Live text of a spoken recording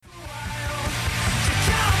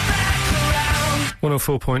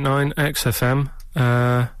104.9 XFM.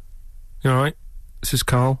 You alright? This is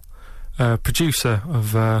Carl, producer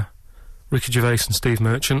of Ricky Gervais and Steve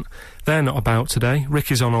Merchant. They're not about today.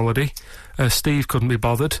 Ricky's on holiday. Steve couldn't be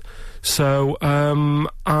bothered. So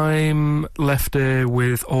I'm left here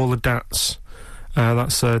with all the DATs.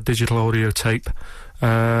 That's a digital audio tape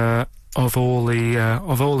of all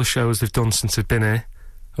the shows they've done since they've been here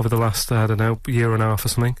over the last, I don't know, year and a half or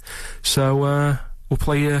something. So we'll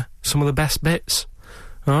play you some of the best bits.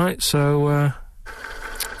 Alright, so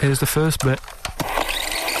here's the first bit.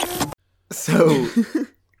 So,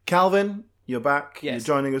 Calvin, you're back. Yes.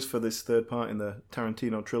 You're joining us for this third part in the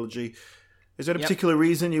Tarantino trilogy. Is there a particular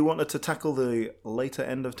reason you wanted to tackle the later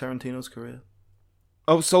end of Tarantino's career?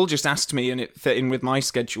 Oh, Sol just asked me, and it fit in with my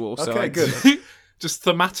schedule. So Okay, good. Just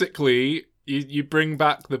thematically, you bring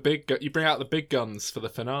back you bring out the big guns for the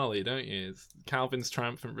finale, don't you? It's Calvin's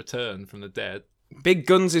triumphant return from the dead. Big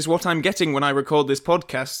guns is what I'm getting when I record this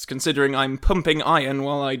podcast, considering I'm pumping iron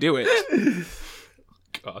while I do it.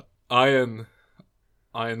 God,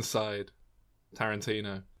 Ironside,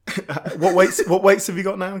 Tarantino. What weights have you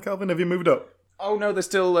got now, Calvin? Have you moved up? Oh no, there's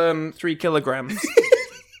still 3 kilograms.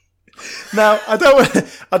 Now, I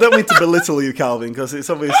don't mean to belittle you, Calvin, because it's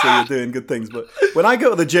obviously you're doing good things. But when I go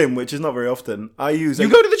to the gym, which is not very often, I use. You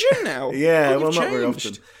go to the gym now? Yeah, Oh, well, you've not very often.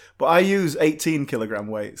 changed. But I use 18 kilogram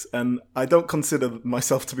weights, and I don't consider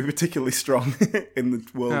myself to be particularly strong in the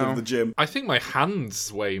world of the gym. I think my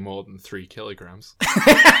hands weigh more than 3 kilograms.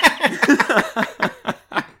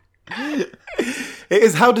 It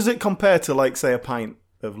is. How does it compare to, like, say, a pint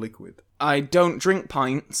of liquid? I don't drink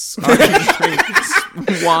pints. I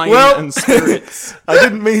drink wine Well, and spirits. I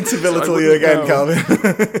didn't mean to belittle you again, know.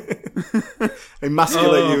 Calvin.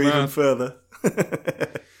 Emasculate you man. even further.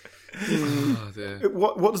 Oh dear.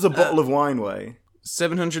 What does a bottle of wine weigh?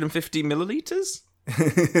 750 milliliters?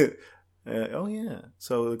 Oh yeah.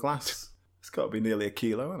 So the glass, it's got to be nearly a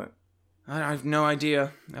kilo, isn't it? I have no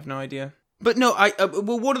idea. But no,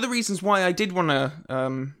 well, one of the reasons why I did want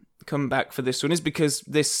to come back for this one is because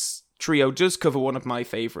this trio does cover one of my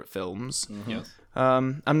favourite films. Yes.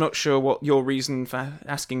 I'm not sure what your reason for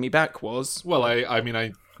asking me back was. Well, I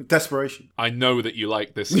mean, Desperation. I know that you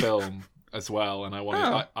like this film as well, and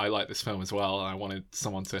Oh. I like this film as well, and I wanted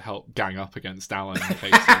someone to help gang up against Alan in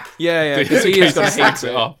case Yeah, because he is going to hate it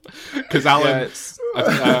it. up. Because Alan, Yeah, it's-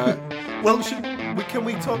 Well, can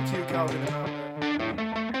we talk to you, Calvin, about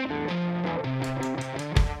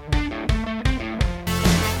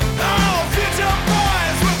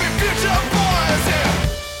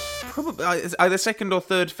Probably either second or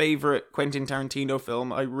third favourite Quentin Tarantino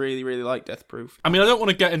film. I really, really like Death Proof. I mean, I don't want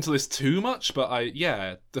to get into this too much, but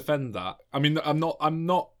defend that. I mean, I'm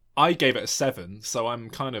not. I gave it a 7, so I'm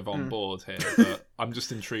kind of on board here, but I'm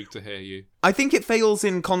just intrigued to hear you. I think it fails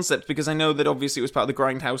in concept because I know that obviously it was part of the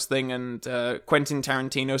Grindhouse thing, and Quentin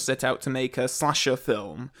Tarantino set out to make a slasher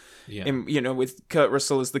film, with Kurt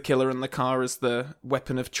Russell as the killer and the car as the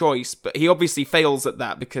weapon of choice. But he obviously fails at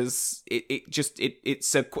that because I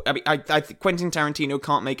think Quentin Tarantino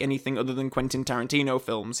can't make anything other than Quentin Tarantino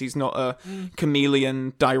films. He's not a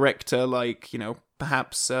chameleon director like,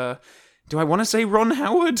 perhaps. Do I want to say Ron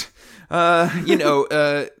Howard?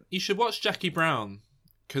 You should watch Jackie Brown,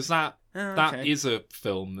 because that is a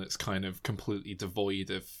film that's kind of completely devoid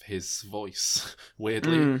of his voice,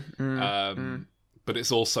 weirdly. But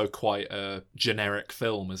it's also quite a generic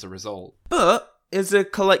film as a result. But as a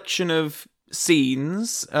collection of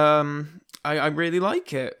scenes, I really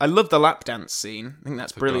like it. I love the lap dance scene. I think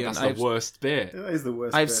that's brilliant. God, that's the worst bit. That is the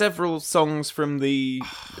worst. I have bit. several songs from the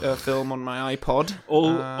film on my iPod.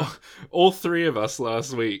 All three of us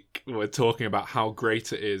last week were talking about how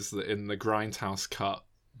great it is that in the Grindhouse cut,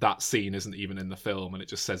 that scene isn't even in the film, and it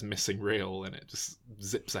just says missing reel, and it just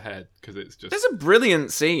zips ahead because it's just. It's a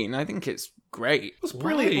brilliant scene. I think it's great. What's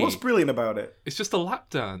brilliant? Why? What's brilliant about it? It's just a lap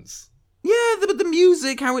dance. Yeah, the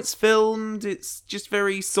music, how it's filmed, it's just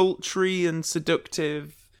very sultry and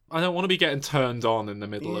seductive. I don't want to be getting turned on in the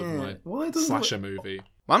middle of Yeah. my Well, it doesn't slasher movie.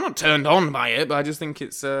 Well, I'm not turned on by it, but I just think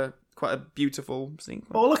it's quite a beautiful scene.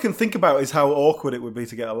 All I can think about is how awkward it would be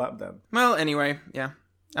to get a lap dance. Well, anyway, yeah,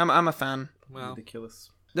 I'm a fan. Well, Ridiculous.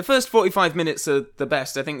 The first 45 minutes are the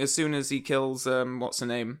best. I think as soon as he kills, what's her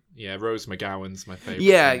name? yeah, Rose McGowan's my favourite.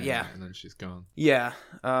 Yeah, thing, yeah. And then she's gone. Yeah,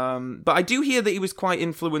 but I do hear that he was quite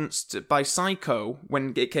influenced by Psycho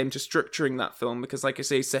when it came to structuring that film, because, like I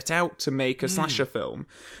say, he set out to make a slasher film.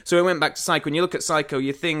 So I went back to Psycho. When you look at Psycho,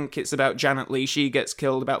 you think it's about Janet Leigh. She gets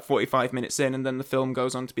killed about 45 minutes in, and then the film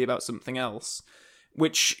goes on to be about something else.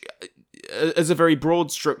 Which as a very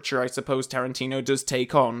broad structure, I suppose Tarantino does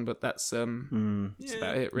take on, but that's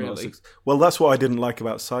about it, really. Well, that's what I didn't like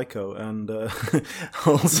about Psycho, and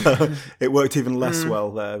also it worked even less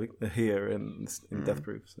well here in Death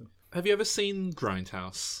Proof. So. Have you ever seen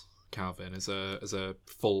Grindhouse, Calvin, as a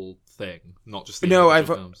full thing, not just the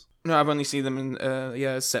films? No, I've only seen them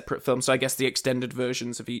in separate films. So I guess the extended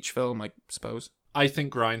versions of each film, I suppose. I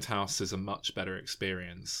think Grindhouse is a much better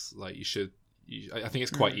experience. Like I think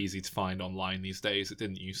it's quite easy to find online these days. It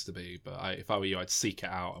didn't used to be, but if I were you, I'd seek it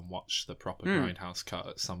out and watch the proper Grindhouse cut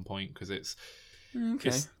at some point, because it's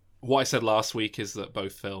what I said last week is that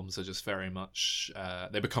both films are just very much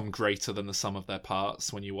they become greater than the sum of their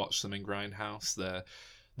parts when you watch them in Grindhouse.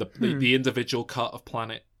 The individual cut of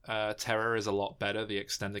Planet Terror is a lot better. The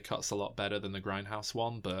extended cut's a lot better than the Grindhouse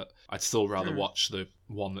one, but I'd still rather watch the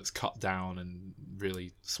one that's cut down and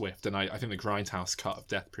really swift. And I think the Grindhouse cut of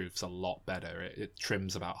Death Proof's a lot better. It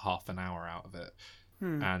trims about half an hour out of it,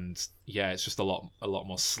 and it's just a lot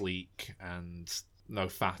more sleek and no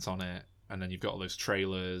fat on it. And then you've got all those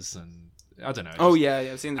trailers, and I don't know.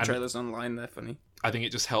 I've seen the trailers online. They're funny. I think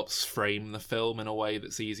it just helps frame the film in a way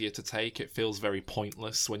that's easier to take. It feels very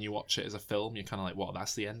pointless when you watch it as a film. You're kind of like, well,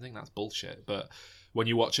 that's the ending? That's bullshit. But when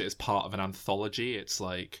you watch it as part of an anthology, it's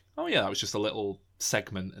like, oh yeah, that was just a little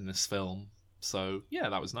segment in this film. So yeah,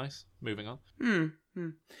 that was nice. Moving on.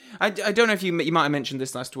 I don't know if you might have mentioned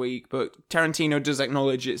this last week, but Tarantino does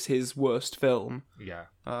acknowledge it's his worst film. Yeah.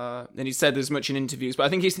 And he said as much in interviews, but I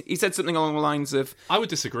think he said something along the lines of, I would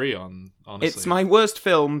disagree on, honestly. It's my worst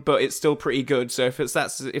film, but it's still pretty good. So if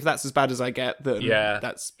that's as bad as I get, then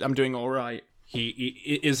I'm doing all right.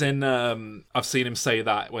 He is in. I've seen him say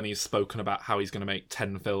that when he's spoken about how he's going to make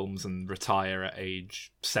 10 films and retire at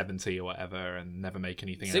age 70 or whatever, and never make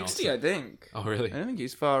anything 60, else. 60, I think. Oh, really? I don't think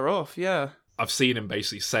he's far off. Yeah. I've seen him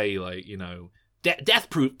basically say, like, you know, Death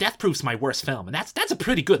Proof's my worst film, and that's a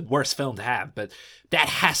pretty good worst film to have, but that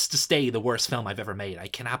has to stay the worst film I've ever made. I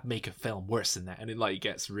cannot make a film worse than that. And it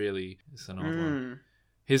gets really, it's an odd one.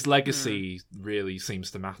 His legacy really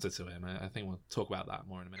seems to matter to him. I think we'll talk about that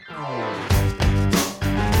more in a minute.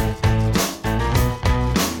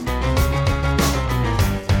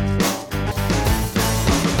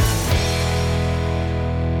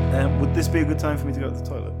 Would this be a good time for me to go to the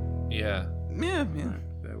toilet? Yeah. Yeah.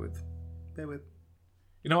 Bear with.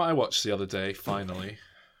 You know what I watched the other day, finally?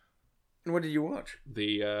 What did you watch?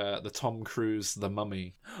 The Tom Cruise The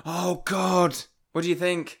Mummy. Oh, God! What do you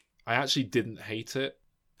think? I actually didn't hate it.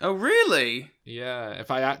 Oh, really? Yeah,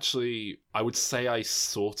 I would say I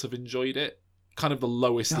sort of enjoyed it. Kind of the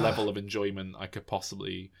lowest level of enjoyment I could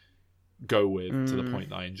possibly go with, to the point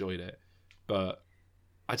that I enjoyed it. But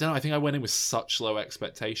I don't know, I think I went in with such low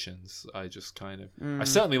expectations. I just kind of... I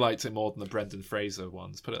certainly liked it more than the Brendan Fraser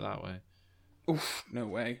ones, put it that way. Oof, no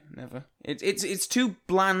way, never. It's too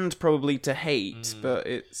bland probably to hate, but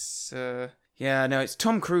it's... it's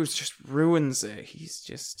Tom Cruise just ruins it. He's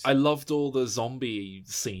just... I loved all the zombie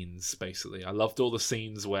scenes, basically. I loved all the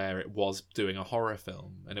scenes where it was doing a horror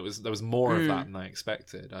film, and there was more of that than I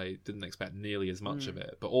expected. I didn't expect nearly as much of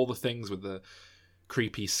it, but all the things with the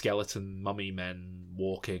creepy skeleton mummy men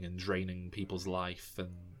walking and draining people's life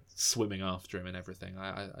and swimming after him and everything.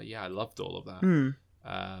 I loved all of that.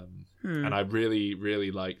 And I really, really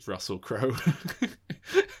liked Russell Crowe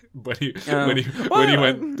when he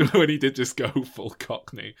did just go full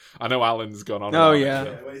Cockney. I know Alan's gone on. Oh yeah,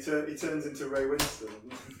 when he turns into Ray Winston.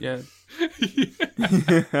 Yeah.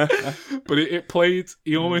 But it played.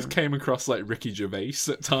 He almost came across like Ricky Gervais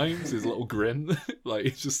at times. His little grin, like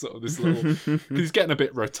it's just sort of this little. He's getting a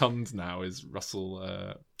bit rotund now. Is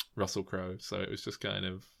Russell Crowe? So it was just kind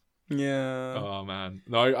of. Yeah. Oh man,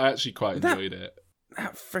 no, I actually quite enjoyed it.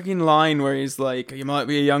 That freaking line where he's like, "You might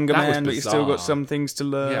be a younger man, but you still got some things to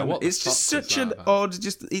learn." Yeah, it's just such an odd,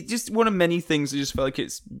 just one of many things. I just felt like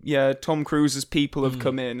it's Tom Cruise's people have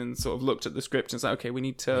come in and sort of looked at the script and it's like, okay, we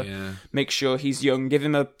need to make sure he's young. Give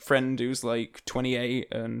him a friend who's like 28,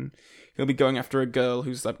 and he'll be going after a girl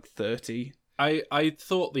who's like 30. I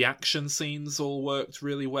thought the action scenes all worked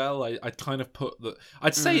really well. I'd kind of put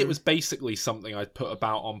I'd say it was basically something I'd put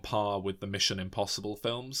about on par with the Mission Impossible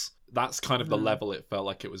films. That's kind of the level it felt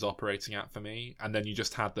like it was operating at for me. And then you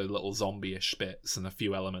just had the little zombie-ish bits and a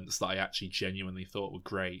few elements that I actually genuinely thought were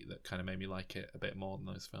great that kind of made me like it a bit more than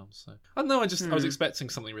those films. So I don't know, I was expecting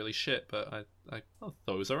something really shit, but I thought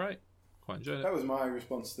it was alright. Quite enjoyed it. That was my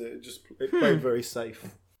response to it. It played very safe.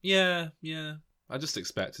 Yeah. I just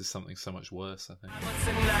expected something so much worse, I think.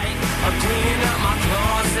 I'm cleaning up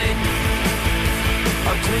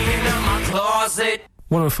my closet.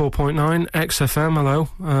 104.9 XFM, hello.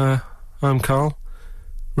 I'm Carl.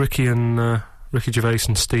 Ricky and Ricky Gervais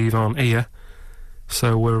and Steve aren't here,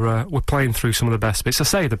 so we're playing through some of the best bits. I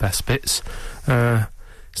say the best bits.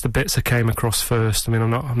 It's the bits I came across first. I mean,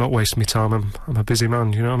 I'm not wasting my time. I'm a busy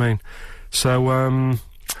man. You know what I mean? So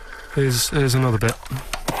here's another bit.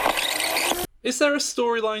 Is there a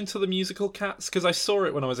storyline to the musical Cats? Because I saw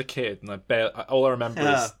it when I was a kid, and all I remember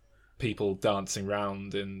is people dancing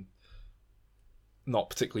around in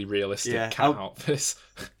not particularly realistic cat outfits.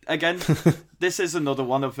 Again, this is another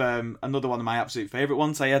one of my absolute favourite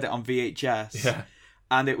ones. I had it on VHS,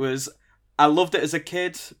 and it was. I loved it as a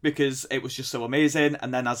kid because it was just so amazing,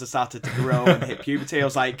 and then as I started to grow and hit puberty, I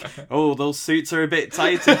was like, "Oh, those suits are a bit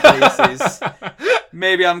tight in places."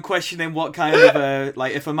 Maybe I'm questioning what kind of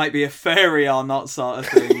if I might be a fairy or not, sort of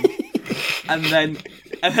thing. and then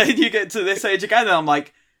you get to this age again, and I'm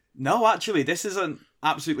like, no, actually, this is an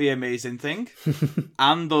absolutely amazing thing,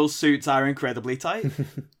 and those suits are incredibly tight.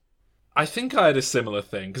 I think I had a similar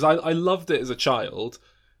thing because I loved it as a child,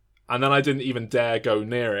 and then I didn't even dare go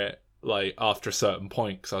near it like after a certain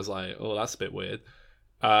point because I was like, oh, that's a bit weird.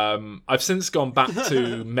 I've since gone back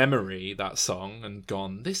to Memory, that song, and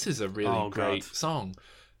gone, this is a really great song.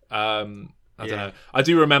 I don't know. I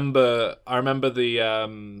remember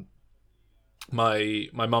the my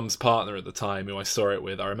mum's partner at the time, who I saw it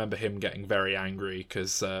with. I remember him getting very angry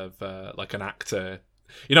because of like an actor.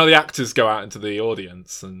 You know, the actors go out into the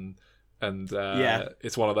audience and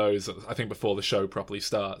it's one of those. I think before the show properly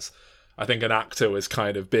starts, I think an actor was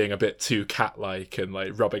kind of being a bit too cat-like and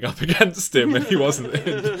like rubbing up against him, and he wasn't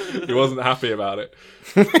happy about it.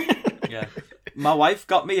 Yeah, my wife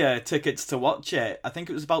got me tickets to watch it. I think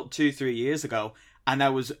it was about 2-3 years ago, and I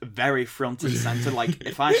was very front and center. Like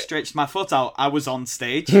if I stretched my foot out, I was on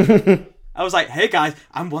stage. I was like, "Hey guys,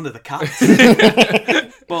 I'm one of the cats."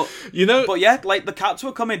 but yeah, like the cats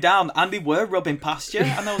were coming down and they were rubbing past you,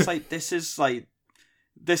 and I was like, "This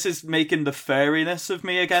is making the furriness of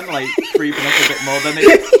me again, like creeping up a bit more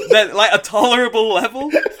than like a tolerable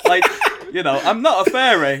level. Like, you know, I'm not a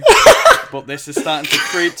fairy, but this is starting to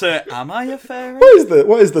creep to, am I a fairy?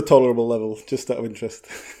 What is the tolerable level, just out of interest?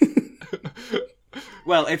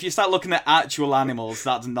 Well, if you start looking at actual animals,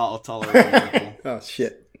 that's not a tolerable level. Oh,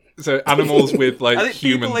 shit. So animals with like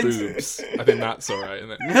human boobs. I think that's alright,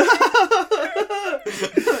 isn't it?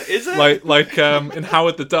 Is it? Like in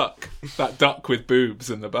Howard the Duck, that duck with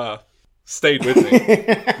boobs in the bath. Stayed with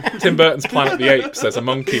me. Tim Burton's Planet of the Apes, there's a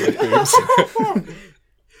monkey with boobs.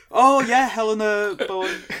 Oh yeah, Helena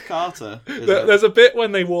Bonham Carter. There's a bit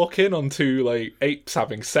when they walk in on two like apes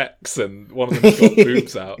having sex, and one of them's got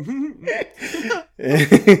boobs out.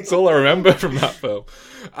 That's all I remember from that film.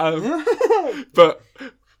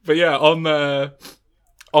 But yeah, on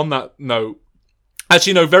that note,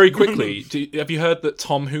 actually, no. Very quickly, have you heard that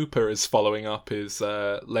Tom Hooper is following up his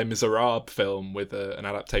Les Miserables film with an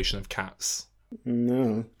adaptation of Cats?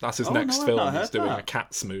 No, that's his next film. He's doing a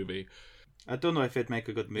Cats movie. I don't know if it'd make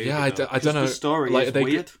a good movie. Yeah, I don't know. The story like, is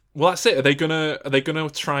weird. Well, that's it. Are they gonna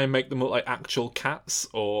try and make them look like actual cats,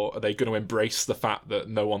 or are they gonna embrace the fact that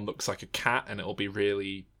no one looks like a cat and it'll be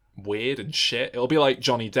really weird and shit? It'll be like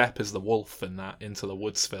Johnny Depp as the wolf in that Into the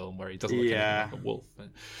Woods film where he doesn't look anything like a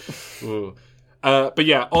wolf. Ooh. But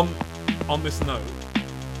yeah, on this note.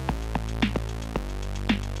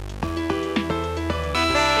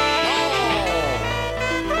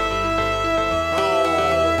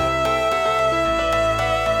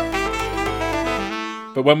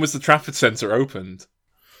 But when was the Trafford Centre opened?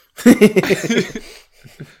 I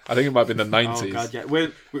think it might be in the 90s. Oh god, yeah.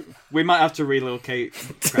 We might have to relocate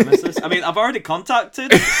premises. I mean, I've already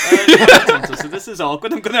contacted Trafford Centre, so this is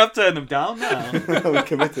awkward. I'm going to have to turn them down now. We're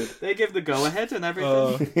committed. They give the go-ahead and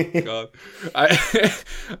everything. Oh, God.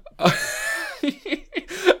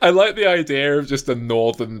 I like the idea of just a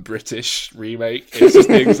northern British remake. It's just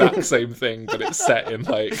the exact same thing, but it's set in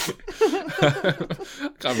like I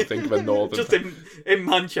can't think of a northern. Just in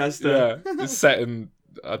Manchester. Yeah, it's set in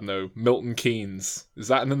I don't know, Milton Keynes. Is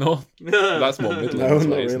that in the north? That's more Midlands.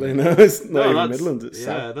 No, not really. No, it's not even Midlands. It's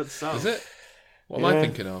south. That's south. Is it? What am I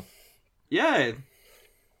thinking of? Yeah.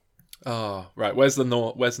 Oh, right. Where's the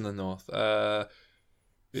north? Where's in the north?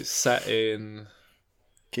 It's set in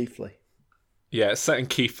Keighley. Yeah, it's set in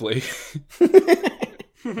Keighley. I'm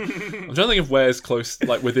trying to think of where's close,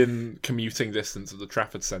 like within commuting distance of the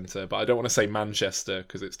Trafford Centre, but I don't want to say Manchester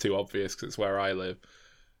because it's too obvious because it's where I live.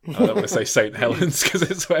 I don't want to say St Helens because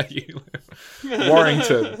it's where you live.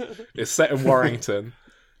 Warrington. It's set in Warrington.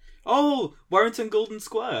 Oh, Warrington Golden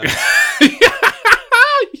Square.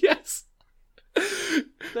 Yes.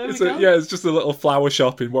 It's just a little flower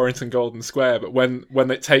shop in Warrington Golden Square, but when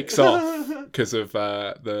it takes off because of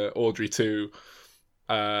the Audrey 2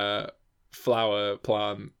 flower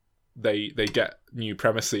plant, they get new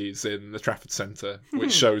premises in the Trafford Centre,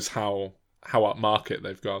 which shows how upmarket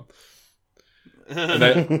they've gone.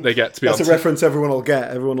 And they get to be. That's a reference everyone will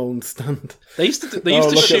get. Everyone will understand. They used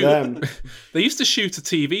to shoot. They used to shoot a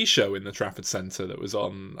TV show in the Trafford Centre that was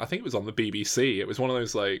on. I think it was on the BBC. It was one of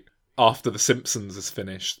those like after The Simpsons is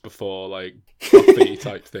finished, before like Buffy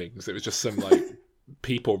type things. It was just some like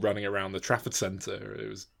people running around the Trafford Centre. That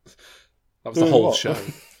was the whole show.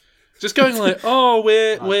 Just going like, oh,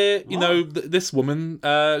 we're you know, this woman,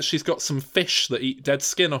 she's got some fish that eat dead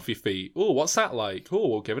skin off your feet. Oh, what's that like? Oh,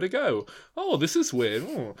 we'll give it a go. Oh, this is weird.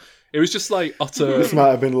 Oh. It was just like utter. This might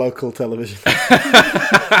have been local television.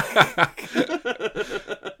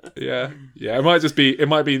 Yeah. It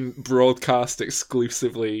might be broadcast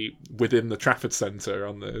exclusively within the Trafford Centre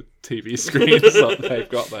on the TV screens that they've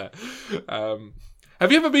got there.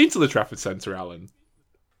 Have you ever been to the Trafford Centre, Alan?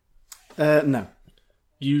 No.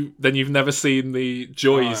 You've never seen the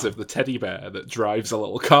joys of the teddy bear that drives a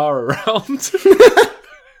little car around.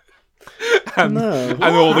 No. And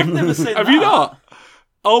all the, I've never seen have that. you not?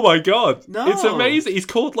 Oh my god. No. It's amazing.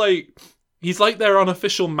 He's like their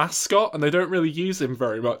unofficial mascot, and they don't really use him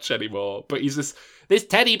very much anymore. But he's this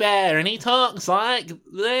teddy bear, and he talks like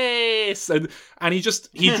this, and he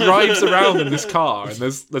drives around in this car, and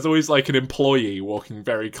there's always like an employee walking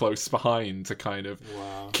very close behind to kind of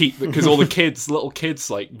keep, because all the little kids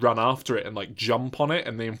like run after it and like jump on it,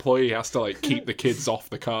 and the employee has to like keep the kids off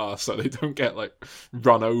the car so they don't get like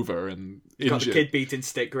run over and injured. Got the kid beating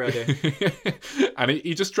stick ready. And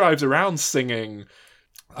he just drives around singing,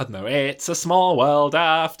 I don't know, it's a small world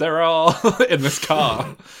after all, in this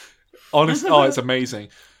car. Honestly, it's amazing.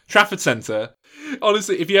 Trafford Centre.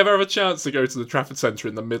 Honestly, if you ever have a chance to go to the Trafford Centre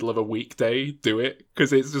in the middle of a weekday, do it,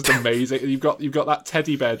 because it's just amazing. You've got that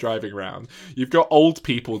teddy bear driving around. You've got old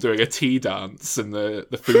people doing a tea dance in the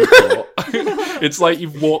food court. It's like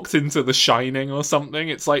you've walked into The Shining or something.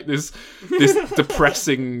 It's like this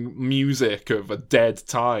depressing music of a dead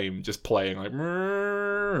time just playing, like,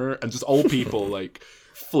 and just old people like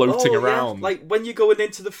floating around. Yeah. Like when you're going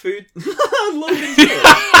into the food. I love it.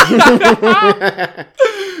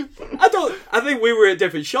 I think we were at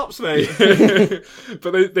different shops, mate.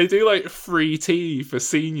 But they do like free tea for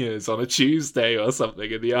seniors on a Tuesday or something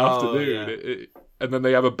in the afternoon. Yeah. And then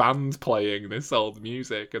they have a band playing this old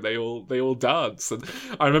music, and they all dance. And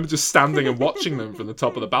I remember just standing and watching them from the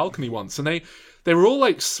top of the balcony once, and they were all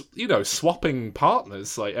like, you know, swapping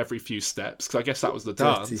partners like every few steps, because I guess that was the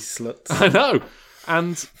dance. Dirty sluts. I know.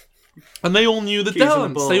 And they all knew the Keys on the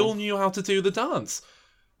dance. ball. They all knew how to do the dance.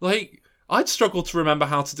 Like, I'd struggle to remember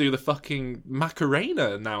how to do the fucking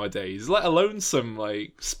Macarena nowadays, let alone some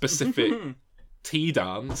like specific tea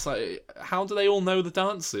dance. Like, how do they all know the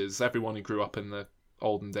dances? Everyone who grew up in the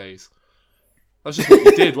olden days. That's just what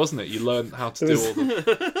you did, wasn't it? You learned how to do all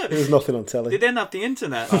the. There was nothing on telly. They didn't have the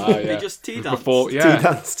internet. Yeah. They just tea danced. Before, yeah. Tea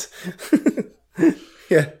danced.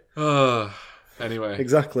 Yeah, Anyway.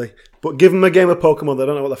 exactly. But give them a game of Pokemon, they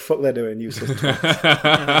don't know what the fuck they're doing, useless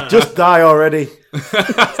twats. Just die already.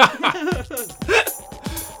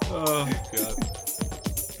 Oh, God.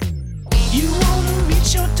 You wanna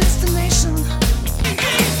reach your destination.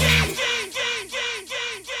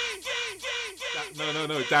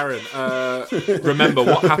 No, Darren. Remember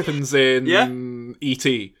what happens in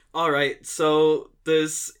E.T. Alright, so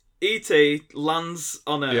there's E.T. lands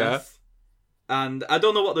on Earth. Yeah. And I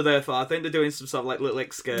don't know what they're there for. I think they're doing some sort of like little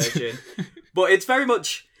excursion. But it's very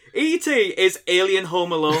much... E.T. is Alien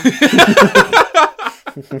Home Alone.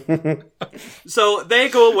 So they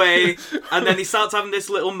go away, and then he starts having this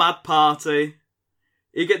little mad party.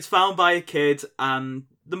 He gets found by a kid, and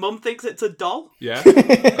the mum thinks it's a doll. Yeah, I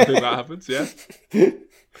think that happens, yeah.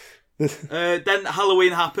 Then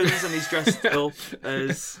Halloween happens, and he's dressed up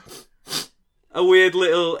as a weird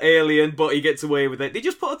little alien, but he gets away with it. They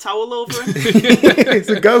just put a towel over him. He's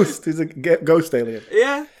a ghost. He's a ghost alien.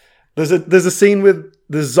 Yeah. There's a scene with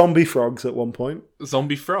the zombie frogs at one point.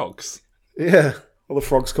 Zombie frogs? Yeah. All the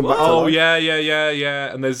frogs come back to Oh, life.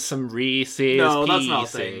 yeah. And there's some Reese's No, that's Pieces. not a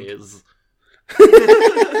thing.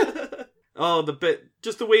 Oh,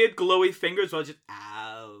 just the weird glowy finger as well. Just,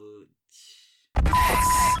 ouch.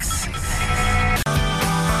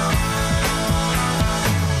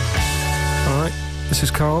 Alright, this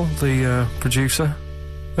is Carl, the producer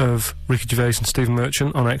of Ricky Gervais and Stephen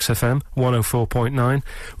Merchant on XFM 104.9.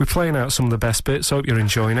 We're playing out some of the best bits, hope you're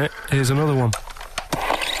enjoying it. Here's another one.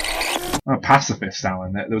 I'm a pacifist,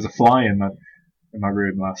 Alan. There was a fly in my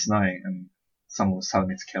room last night, and someone was telling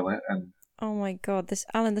me to kill it. And oh my god, this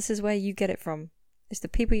is where you get it from. It's the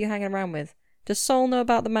people you're hanging around with. Does Sol know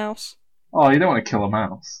about the mouse? oh, you don't want to kill a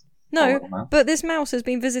mouse. No, little mouse. but this mouse has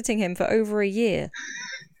been visiting him for over a year.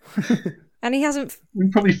 And he hasn't. He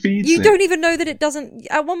probably feeds You it. don't even know that it doesn't.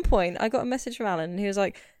 At one point, I got a message from Alan, and he was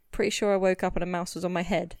like, "Pretty sure I woke up and a mouse was on my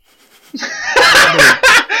head."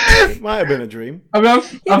 It might have been a dream. I mean,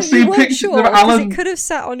 I've seen pictures of Alan. It could have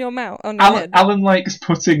sat on your mouth. Alan likes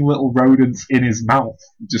putting little rodents in his mouth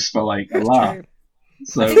just for like a laugh. True.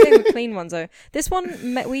 So I think they were clean ones though. This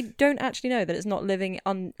one, we don't actually know that it's not living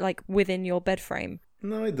within your bed frame.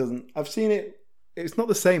 No, it doesn't. I've seen it. It's not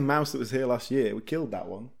the same mouse that was here last year. We killed that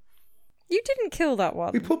one. You didn't kill that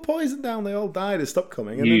one. We put poison down. They all died. It stopped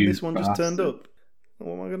coming, and then this one just turned up.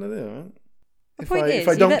 What am I going to do? Right? If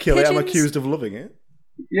I don't kill it, I'm accused of loving it.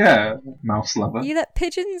 Yeah, mouse lover. You let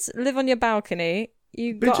pigeons live on your balcony.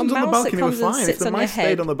 You got a Pigeons on the mouse that balcony were comes and fine. If sits the on your mice stayed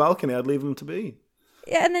head. on the balcony, I'd leave them to be.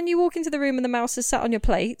 Yeah, and then you walk into the room and the mouse is sat on your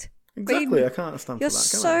plate. Exactly, I can't stand for You're that.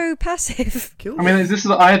 so passive. I mean,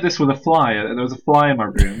 I had this with a fly. There was a fly in my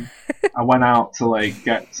room. I went out to like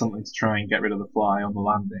get something to try and get rid of the fly on the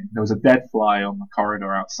landing. There was a dead fly on the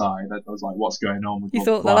corridor outside. I was like, "What's going on with?" You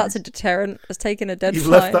thought that's a deterrent? As taking a dead You've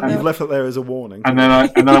fly. left that there as a warning. And then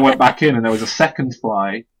I went back in, and there was a second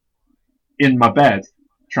fly in my bed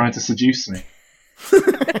trying to seduce me.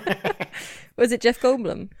 Was it Jeff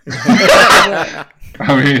Goldblum?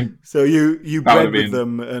 I mean, so you bred with been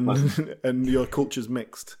them, and your cultures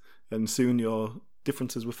mixed, and soon your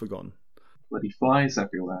differences were forgotten. Bloody flies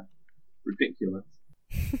everywhere, ridiculous.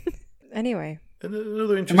 Anyway,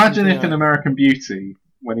 another interesting. Imagine thing if in American Beauty,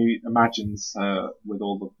 when he imagines her with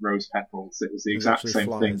all the rose petals, it was the exact same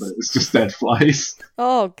thing, but it was just dead flies.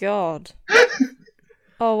 Oh God.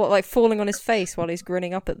 Oh, what, like falling on his face while he's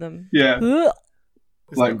grinning up at them? Yeah. Ugh.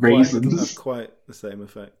 Like raisins. It doesn't have quite the same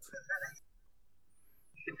effect.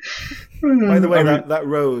 By the way, that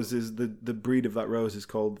rose is the breed of that rose is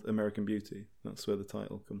called American Beauty. That's where the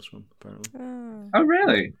title comes from, apparently. Oh,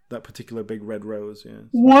 really? That particular big red rose, yeah.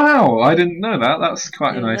 Wow, I didn't know that. That's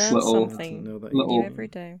quite a nice little every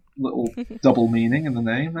day. Little double meaning in the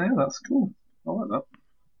name there. That's cool. I like that.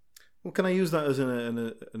 Well, can I use that as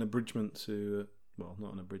an abridgment to? Well,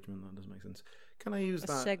 not an abridgment. That doesn't make sense. Can I use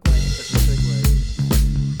that segue? As a segue.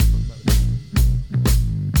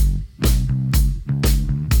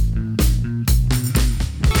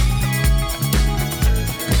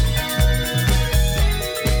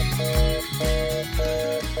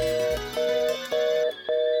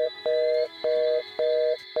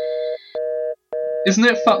 Isn't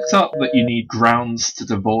it fucked up that you need grounds to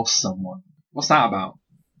divorce someone? What's that about?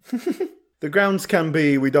 The grounds can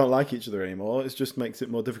be we don't like each other anymore. It just makes it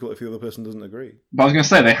more difficult if the other person doesn't agree. But I was going to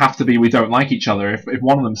say they have to be we don't like each other. If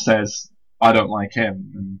one of them says I don't like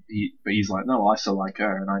him, and but he's like no, I still like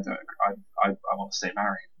her, and I don't. I want to stay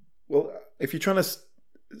married. Well, if you're trying to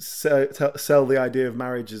sell the idea of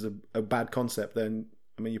marriage as a bad concept, then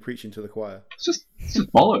I mean you're preaching to the choir. It's just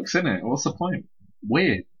bollocks, isn't it? What's the point?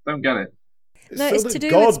 Weird. Don't get it. No, so it's to do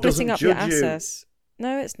God with splitting up your judge you. assets.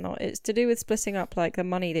 No, it's not. It's to do with splitting up like the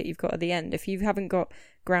money that you've got at the end. If you haven't got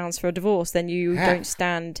grounds for a divorce, then you don't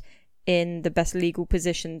stand in the best legal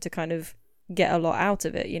position to kind of get a lot out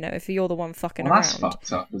of it. You know, if you're the one fucking around. That's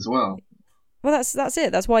fucked up as well. Well, that's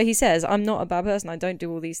it. That's why he says, I'm not a bad person. I don't do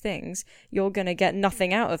all these things. You're going to get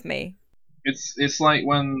nothing out of me. It's like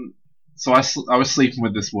when... So I was sleeping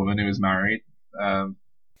with this woman who was married. And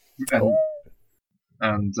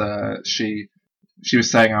she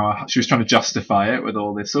was saying how she was trying to justify it with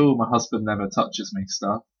all this, oh, my husband never touches me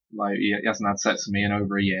stuff. Like, he hasn't had sex with me in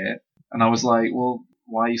over a year. And I was like, well,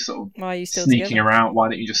 why are you sort of still sneaking together? around? Why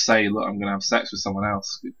don't you just say, look, I'm going to have sex with someone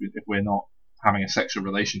else if we're not having a sexual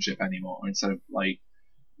relationship anymore, instead of like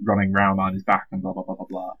running around behind his back and blah blah blah blah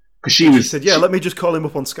blah. Because she said, yeah, let me just call him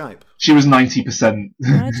up on Skype. She was 90%.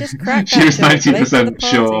 I just cracked She was that joke. Late to the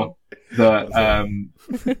 90% sure party.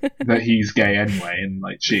 that he's gay anyway and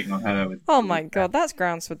like cheating on her. Oh my God, that's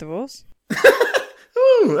grounds for divorce.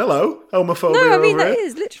 Oh, hello, homophobia. No, I mean over that it.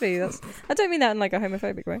 is literally. I don't mean that in like a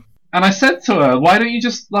homophobic way. And I said to her, why don't you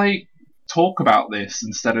just like talk about this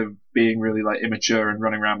instead of being really like immature and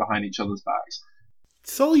running around behind each other's backs?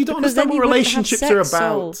 Sol, you don't Because understand then what you wouldn't have relationships are sex,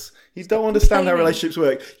 about. Sol. You don't understand how complaining. relationships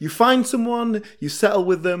work. You find someone, you settle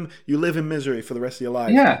with them, you live in misery for the rest of your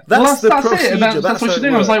life. Yeah, that's the that's procedure. it. That's what how she it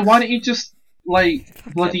did. I was like, works. why don't you just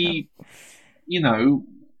like bloody,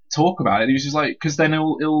 talk about it? And he was just like, because then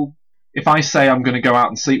he'll if I say I'm going to go out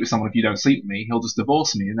and sleep with someone if you don't sleep with me, he'll just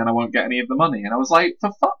divorce me and then I won't get any of the money. And I was like,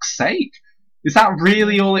 for fuck's sake, is that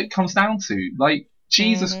really all it comes down to? Like,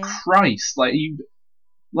 Jesus Christ,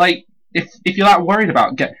 if you're that worried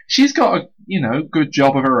about she's got a good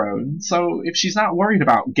job of her own, so if she's not worried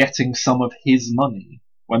about getting some of his money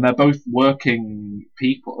when they're both working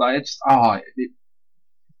people, like it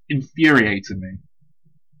infuriated me.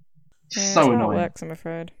 Yeah, So that's how annoying. it works, I'm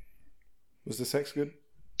afraid. Was the sex good?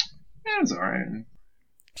 Yeah, it was alright.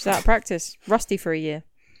 She's out of practice. Rusty for a year.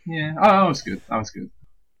 Yeah, I was good. I was good.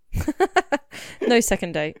 No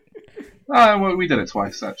second date. Well, we did it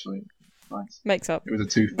twice actually. Twice. Makes up. It was a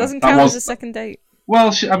two. Doesn't that count was, as a second date.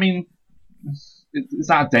 Well, I mean, is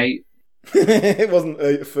that a date? It wasn't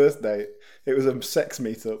a first date. It was a sex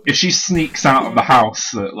meetup. If she sneaks out of the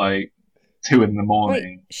house at like 2 a.m,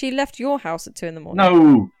 Wait, she left your house at 2 a.m?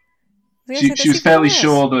 no, I was she gonna say, was that's fairly even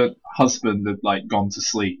sure worse. that husband had like gone to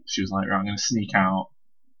sleep. She was like, right, I'm going to sneak out.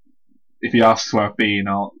 If he asks where I've been,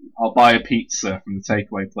 I'll buy a pizza from the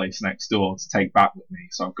takeaway place next door to take back with me,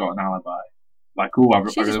 so I've got an alibi. Like, I She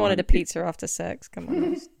just really wanted a pizza after sex. Come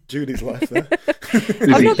on. Judy's life there.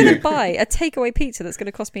 I'm not going to cute? buy a takeaway pizza that's going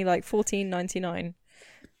to cost me like $14.99.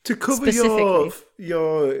 To cover Specifically.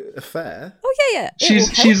 your affair. Oh yeah. It She's-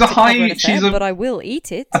 will help she's a to cover an high- affair, she's a- but I will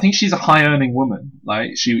eat it. I think she's a high earning woman.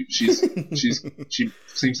 Like she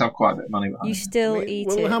seems to have quite a bit of money behind You her. still eat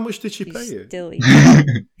well, it. how much did she pay you? Still eat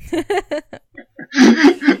it.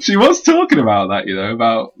 She was talking about that, you know,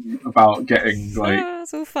 about getting like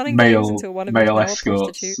It's all fun and games male until one of them is male now a escorts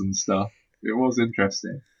prostitute. and stuff. It was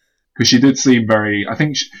interesting because she did seem very. I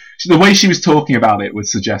think the way she was talking about it would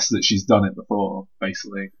suggest that she's done it before.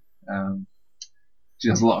 Basically, she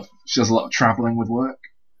does a lot of traveling with work.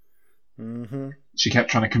 Mm-hmm. She kept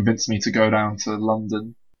trying to convince me to go down to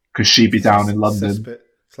London because she'd be down in London. Cesspit.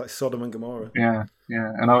 It's like Sodom and Gomorrah. Yeah,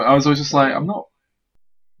 and I was always just like, I'm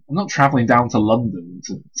not traveling down to London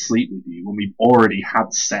to sleep with you when we've already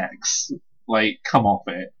had sex. Like, come off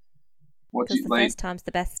it. What do Because you the like? first time's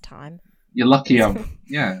the best time. You're lucky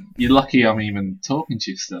you're lucky I'm even talking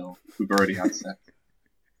to you still. We've already had sex.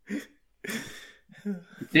 Oh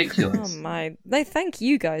Ridiculous. my! No, thank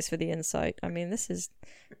you guys for the insight. I mean, this is.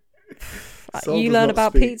 Sol You does learn not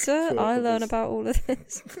about speak pizza. for I learn others. about all of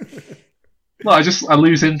this. Well, I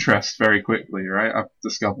lose interest very quickly, right? I've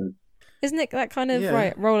discovered. Isn't it that kind of Yeah.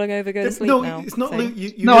 right? Rolling over, go to sleep No, now. it's not. thing?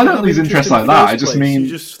 You No, I never don't have lose interest in like the that. first I just place. mean- you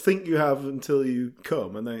just think you have until you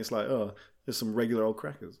come, and then it's like, oh, there's some regular old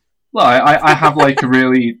crackers. Well, I have like a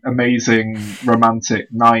really amazing romantic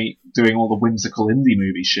night doing all the whimsical indie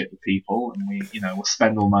movie shit with people, and we'll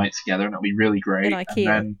spend all night together, and it'll be really great. In And IKEA.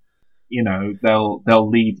 then, they'll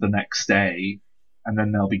leave the next day, and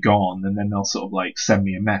then they'll be gone, and then they'll sort of like send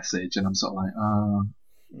me a message, and I'm sort of like,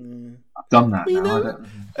 I've done that You now. know,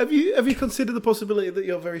 have you considered the possibility that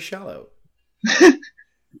you're very shallow?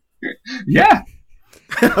 Yeah.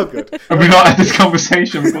 Oh, good. Have we not had this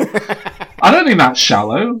conversation before? I don't think that's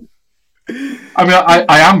shallow. I mean,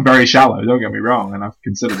 I am very shallow, don't get me wrong, and I've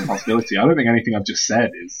considered the possibility. I don't think anything I've just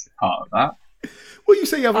said is part of that. Well, you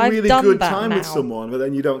say you have a I've really done good that time with now. someone, but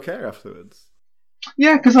then you don't care afterwards.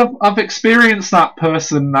 Yeah, because I've experienced that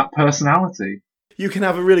personality. You can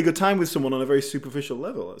have a really good time with someone on a very superficial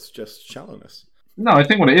level. It's just shallowness. No, I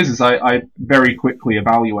think what it is I very quickly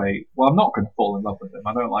evaluate, well, I'm not going to fall in love with them.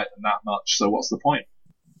 I don't like them that much, so what's the point?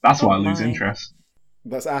 That's why I lose my. interest.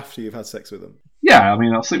 That's after you've had sex with them. Yeah, I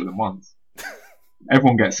mean, I'll sleep with them once.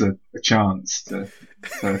 Everyone gets a chance to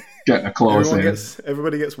get their claws in.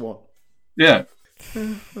 Everybody gets one. Yeah.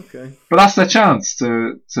 Okay. But that's their chance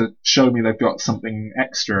to show me they've got something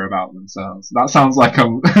extra about themselves. That sounds like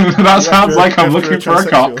I'm looking for a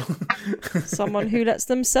cop. Someone who lets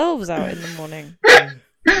themselves out in the morning.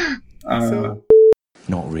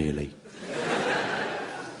 Not really.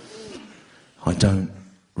 I don't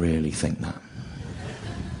really think that.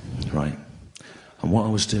 Right. And what I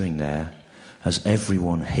was doing there, as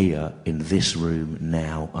everyone here in this room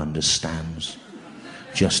now understands,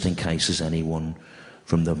 just in case there's anyone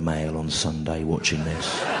from the Mail on Sunday watching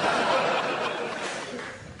this,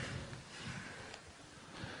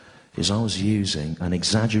 is I was using an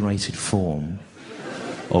exaggerated form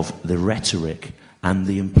of the rhetoric and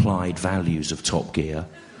the implied values of Top Gear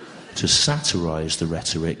to satirise the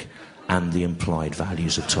rhetoric and the implied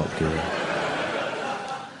values of Top Gear.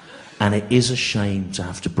 And it is a shame to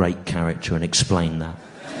have to break character and explain that.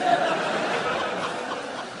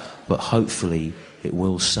 But hopefully it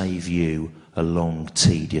will save you a long,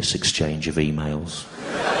 tedious exchange of emails.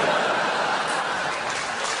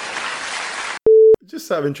 Just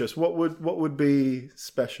out of interest, what would be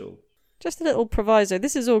special? Just a little proviso.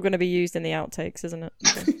 This is all going to be used in the outtakes, isn't it?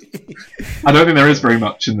 I don't think there is very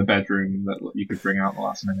much in the bedroom that you could bring out at the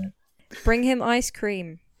last minute. Bring him ice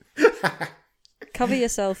cream. Cover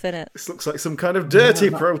yourself in it. This looks like some kind of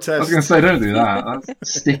dirty I protest. was going to say, don't do that.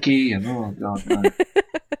 That's sticky and oh god. No.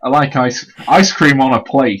 I like ice cream on a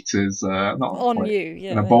plate is not On a plate, you,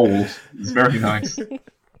 yeah. in a bowl. It's very nice.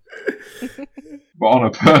 But on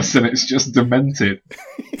a person, it's just demented.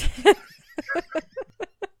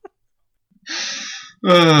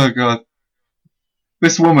 Oh god.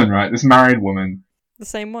 This woman, right? This married woman. The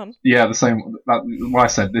same one? Yeah, the same. That's why I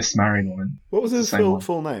said this married woman. What was his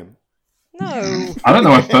full name? No. I don't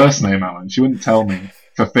know her first name, Alan. She wouldn't tell me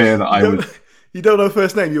for fear that I would. You don't know her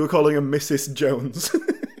first name. You were calling her Mrs. Jones.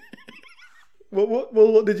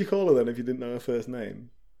 What did you call her then if you didn't know her first name?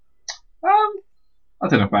 I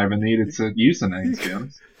don't know if I ever needed to use the name, to be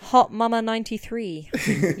honest. Hot Mama 93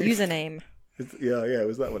 username. Yeah,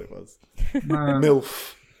 was that what it was?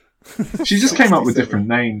 MILF. She just came up with different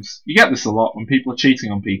names. You get this a lot when people are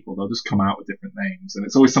cheating on people. They'll just come out with different names, and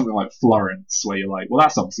it's always something like Florence, where you're like, well,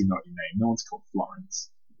 that's obviously not your name. No one's called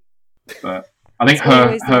Florence. But I think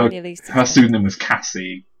her pseudonym was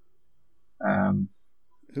Cassie. Who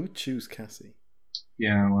would choose Cassie?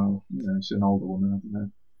 Yeah, well, she's an older woman, I don't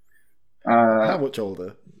know. How much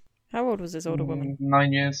older? How old was this older woman?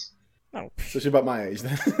 9 years. Oh. So she's about my age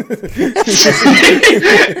then. Is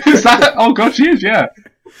that? Oh god, she is, yeah.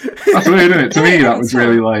 That's weird, isn't it? To me, that was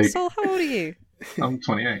really like... So, how old are you? I'm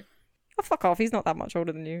 28. Oh, fuck off. He's not that much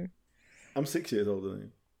older than you. I'm 6 years older than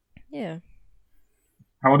you. Yeah.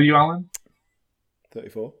 How old are you, Alan?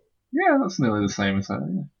 34. Yeah, that's nearly the same as her,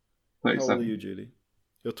 yeah. 37. How old are you, Julie?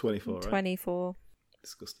 You're 24, right? 24.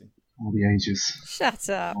 Disgusting. All the ages. Shut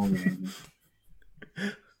up. All the ages.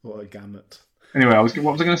 What a gamut. Anyway, what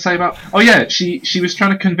was I going to say about... Oh yeah, she was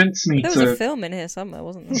trying to convince me there to... was a film in here somewhere,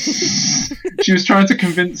 wasn't there? She was trying to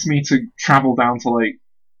convince me to travel down to, like,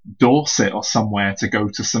 Dorset or somewhere to go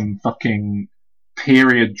to some fucking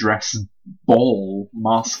period dress ball,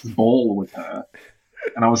 masked ball with her.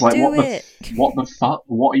 And I was like, what the fuck?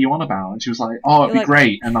 What are you on about? And she was like, oh, it'd be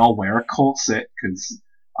great, and I'll wear a corset, because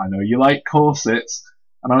I know you like corsets.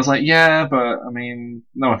 And I was like, yeah, but, I mean,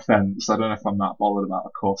 no offence, I don't know if I'm that bothered about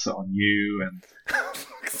a corset on you, and...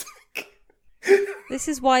 This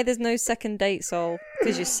is why there's no second date, Sol,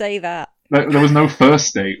 because you say that. There was no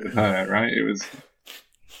first date with her, right? It was...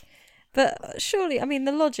 But surely, I mean,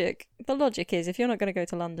 the logic is if you're not going to go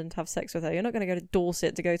to London to have sex with her, you're not going to go to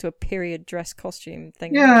Dorset to go to a period dress costume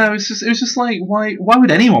thing. Yeah, it was just like, why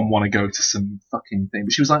would anyone want to go to some fucking thing?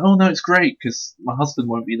 But she was like, oh no, it's great because my husband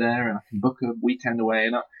won't be there and I can book a weekend away.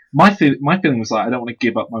 And my feeling was like, I don't want to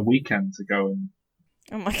give up my weekend to go and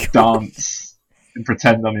dance and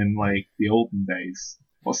pretend I'm in like the olden days.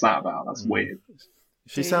 What's that about? That's weird.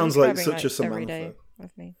 She sounds like such a Samantha.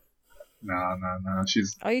 With me. No.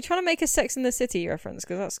 She's. Are you trying to make a Sex and the City reference?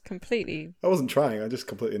 Because that's completely. I wasn't trying. I just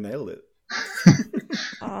completely nailed it.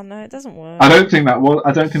 Oh no, it doesn't work. I don't think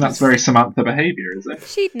that's very Samantha behaviour, is it?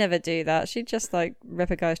 She'd never do that. She'd just like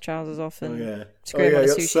rip a guy's trousers off and scream on a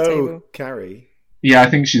sushi table. Carrie. Yeah, I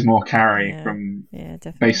think she's more Carrie from. Yeah,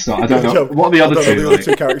 definitely. Based on I don't know what are the other two. The other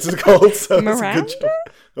two characters are called. So Miranda? that's a good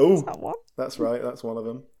job. Oh, is that one? That's right. That's one of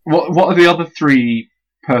them. What are the other three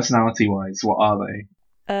personality-wise? What are they?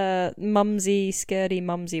 Mumsy, scaredy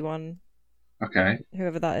Mumsy one. Okay.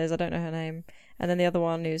 Whoever that is, I don't know her name. And then the other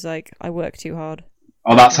one who's like, I work too hard.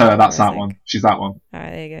 Oh, that's her. That's that one. She's that one.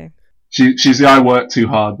 Alright, there you go. She's the I work too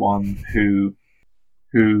hard one who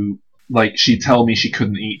like she'd tell me she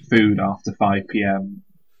couldn't eat food after 5 p.m.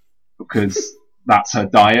 because that's her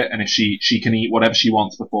diet, and if she can eat whatever she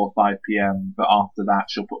wants before 5 p.m. but after that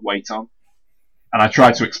she'll put weight on. And I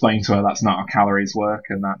tried to explain to her that's not how calories work,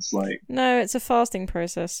 and that's like... No, it's a fasting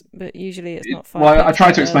process, but usually it's not 5 Well, I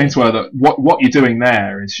tried to explain to her that what you're doing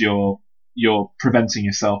there is you're preventing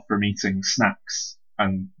yourself from eating snacks,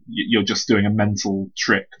 and you're just doing a mental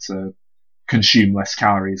trick to consume less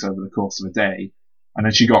calories over the course of a day. And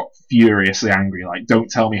then she got furiously angry, like, don't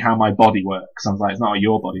tell me how my body works. I was like, it's not how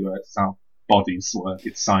your body works, it's how bodies work,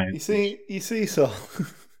 it's science. You see, so...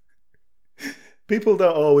 People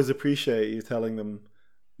don't always appreciate you telling them.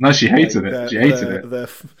 No, she hated it. She hated it.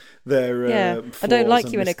 Yeah, I don't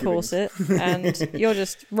like you in a corset, and you're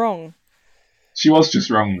just wrong. She was just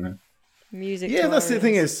wrong there. Music. Yeah, that's the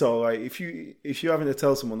thing is, so like, if you're having to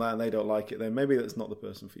tell someone that and they don't like it, then maybe that's not the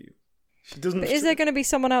person for you. She doesn't. But is there going to be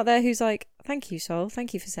someone out there who's like, "Thank you, Sol.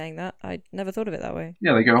 Thank you for saying that. I never thought of it that way."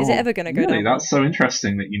 Yeah, they go. Is it ever going to go down? That's so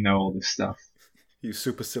interesting that you know all this stuff. You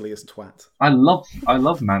supercilious twat. I love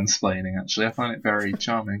mansplaining, actually. I find it very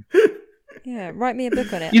charming. Yeah, write me a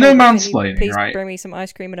book on it. You know mansplaining, please right? Bring me some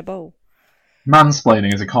ice cream in a bowl.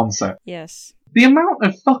 Mansplaining is a concept. Yes. The amount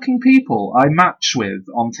of fucking people I match with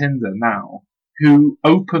on Tinder now who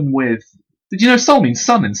open with... Did you know Sol means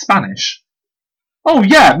son in Spanish? Oh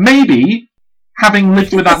yeah, maybe. Having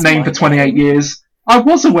lived with that name for 28 years, I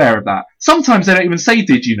was aware of that. Sometimes they don't even say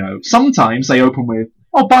did you know. Sometimes they open with...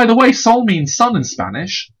 Oh, by the way, Sol means son in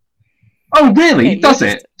Spanish. Oh, really? Okay, does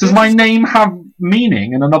it? Does my name have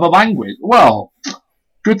meaning in another language? Well,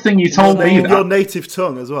 good thing you told me that. Your native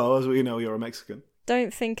tongue as well, as we know you're a Mexican.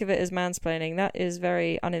 don't think of it as mansplaining. That is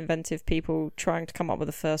very uninventive people trying to come up with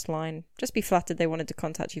a first line. Just be flattered they wanted to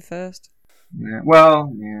contact you first. Yeah.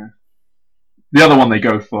 Well, yeah. The other one they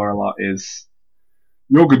go for a lot is,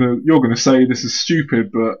 you're gonna say this is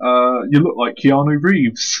stupid, but you look like Keanu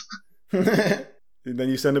Reeves. And then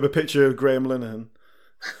you send him a picture of Graham Linehan.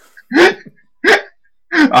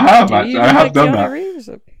 I have done that. Reeves?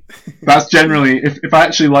 That's generally, if I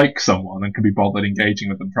actually like someone and can be bothered engaging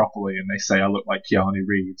with them properly, and they say I look like Keanu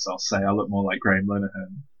Reeves, I'll say I look more like Graham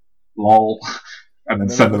Linehan. Lol. And then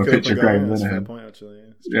send them a picture of Graham Linehan. Fair point, actually.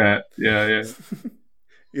 Yeah.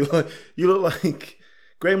 You look like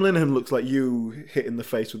Graham Linehan looks like you hit in the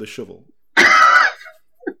face with a shovel.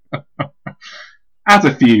 Add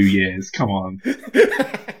a few years, come on. To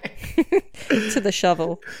the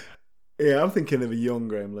shovel. Yeah, I'm thinking of a young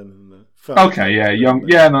Graham Linehan. Okay, yeah, young.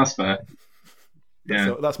 Yeah, that's fair.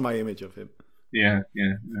 Yeah, that's my image of him. Yeah.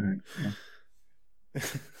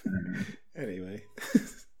 Anyway,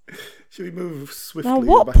 should we move swiftly? Now,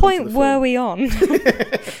 what point were we on?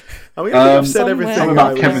 I mean, I've said everything something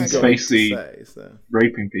about Kevin Spacey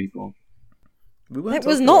raping people. It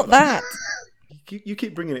was not that. You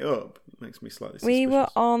keep bringing it up. It makes me slightly suspicious. We were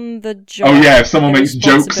on the joke. Oh yeah, if someone makes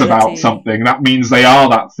jokes about something, that means they are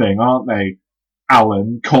that thing, aren't they?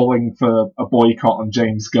 Alan, calling for a boycott on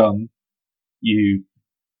James Gunn. You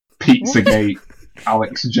Pizzagate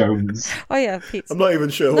Alex Jones. Oh yeah, pizza. I'm not even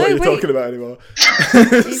sure what you're talking about anymore.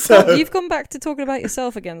 You've gone back to talking about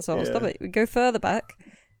yourself again, Sol. Yeah. Stop it. We go further back.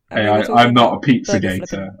 Hey, I'm not a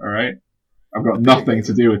Pizzagator, alright? I've got nothing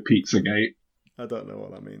to do with Pizzagate. I don't know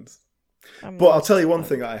what that means. But I'll tell you one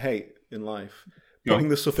thing I hate in life. Putting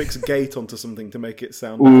the suffix gate onto something to make it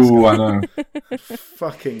sound Ooh, I know.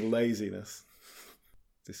 Fucking laziness.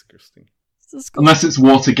 Disgusting. Unless it's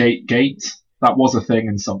Watergate Gate. That was a thing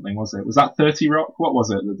in something, was it? Was that 30 Rock? What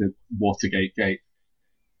was it that did Watergate Gate?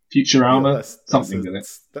 Futurama? Yeah, something did it.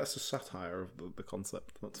 That's a satire of the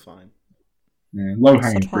concept. That's fine. Yeah,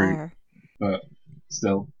 low-hanging fruit. But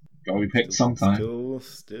still, gotta be picked sometime.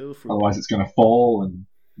 Still fruit. Otherwise it's gonna fall and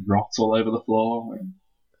rot all over the floor. And...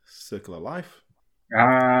 Circle of life.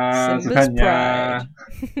 Pride.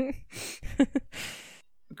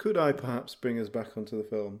 Could I perhaps bring us back onto the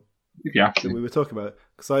film? If you have to. That we were talking about,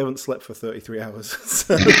 because I haven't slept for 33 hours.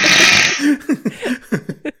 So...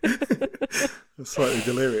 I'm slightly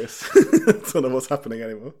delirious. I don't know what's happening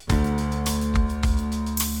anymore.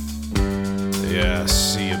 Yeah,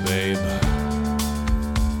 see you, babe.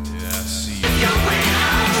 Yeah, see you.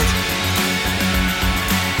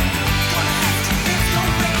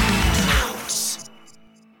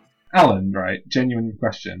 Alan, right? Genuine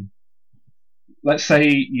question. Let's say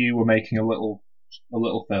you were making a little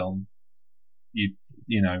film.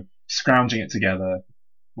 You know, scrounging it together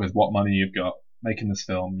with what money you've got, making this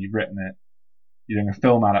film. You've written it. You're doing a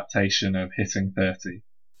film adaptation of Hitting 30.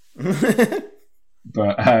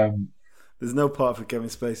 But there's no part for Kevin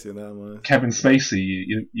Spacey in that one. Kevin Spacey,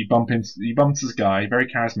 you bump into this guy, very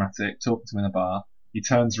charismatic, talking to him in a bar. He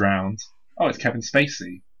turns around. Oh, it's Kevin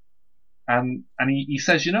Spacey. And he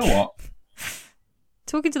says, you know what?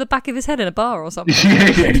 Talking to the back of his head in a bar or something.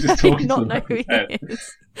 yeah, he's just talking to the back of his head.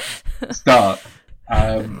 Start.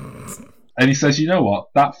 And he says, you know what?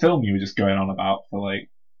 That film you were just going on about for like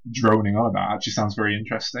droning on about actually sounds very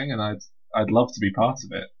interesting, and I'd love to be part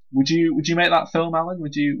of it. Would you make that film, Alan?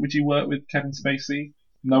 Would you work with Kevin Spacey,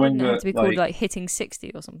 knowing that to be called like Hitting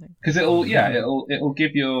 60 or something? Because it'll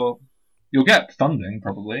give you'll get funding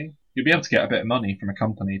probably. You'll be able to get a bit of money from a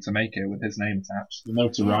company to make it with his name attached. The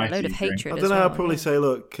notoriety. Load of hatred. I don't know. I'd probably say,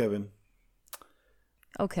 look, Kevin.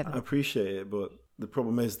 Oh, Kevin. I appreciate it, but the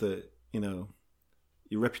problem is that your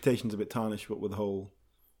reputation's a bit tarnished, but with the whole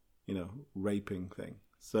raping thing.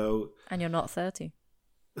 So. And you're not 30.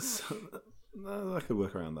 No, I could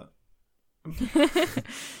work around that.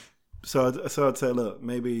 So I'd say, look,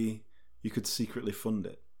 maybe you could secretly fund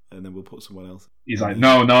it, and then we'll put someone else. He's like,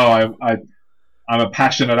 no, I'm a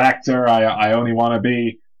passionate actor. I only want to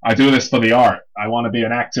be. I do this for the art. I want to be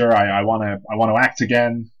an actor. I want to act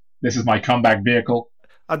again. This is my comeback vehicle.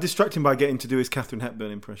 I'd distract him by getting to do his Katharine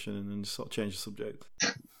Hepburn impression and then just sort of change the subject.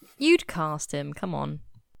 You'd cast him. Come on.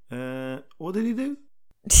 What did he do?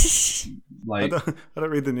 Like, I don't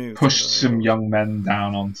read the news. Pushed some young men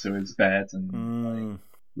down onto his bed and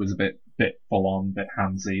was a bit full on, bit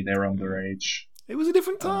handsy. They were underage. It was a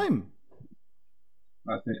different time.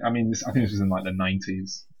 I think this was in like the 90s.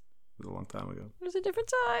 It was a long time ago. It was a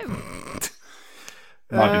different time.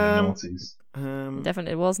 Might be the noughties.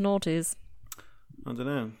 Definitely was noughties. I don't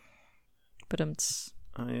know. But I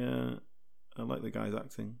like the guy's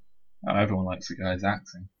acting. Oh, everyone likes the guy's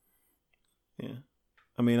acting. Yeah.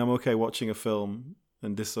 I mean, I'm okay watching a film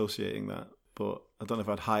and dissociating that, but I don't know if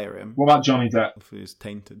I'd hire him. What about Johnny Depp? If he's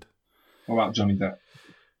tainted. What about Johnny Depp?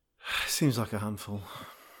 Seems like a handful.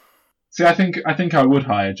 See, I think I would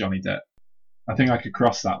hire Johnny Depp. I think I could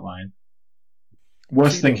cross that line.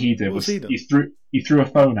 Worst thing he did was he threw a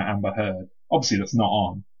phone at Amber Heard. Obviously, that's not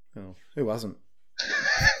on. Oh, who hasn't?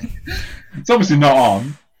 It's obviously not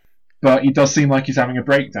on, but he does seem like he's having a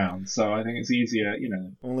breakdown. So I think it's easier,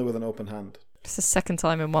 Only with an open hand. It's the second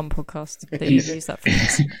time in one podcast that you've used that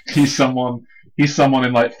phrase. He's someone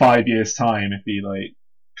in like 5 years' time if he like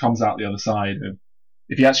comes out the other side of,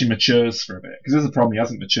 if he actually matures for a bit. Because there's a problem, he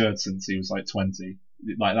hasn't matured since he was like 20.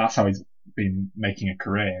 Like that's how he's been making a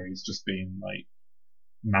career. He's just been like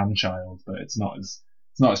man-child, but it's not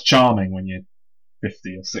as charming when you're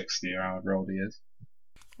 50 or 60 or however old he is.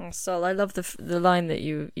 Oh, Sol, I love the line that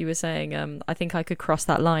you were saying. I think I could cross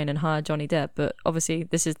that line and hire Johnny Depp, but obviously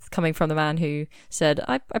this is coming from the man who said,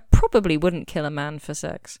 I probably wouldn't kill a man for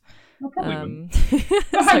sex. I probably wouldn't.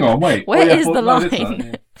 Hang on, wait. Where is the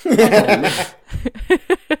line?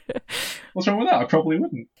 What's wrong with that? I probably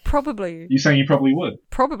wouldn't. Probably. You're saying you probably would?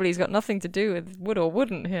 Probably's got nothing to do with would or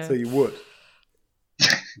wouldn't here. So you would?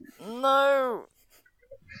 No.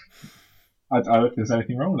 I don't know if there's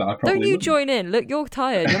anything wrong with that. I probably Don't you wouldn't. join in. Look, you're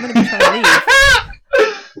tired. You're going to be trying to leave.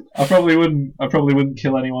 I probably wouldn't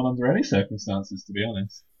kill anyone under any circumstances, to be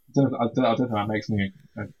honest. I don't think that makes me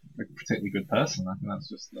a particularly good person. I think that's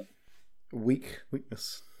just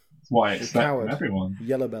weakness. It's what I expect from everyone.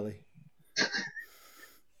 Yellow belly.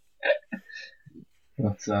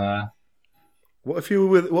 But what if you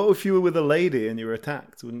were with a lady and you were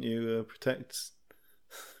attacked? Wouldn't you protect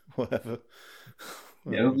whatever?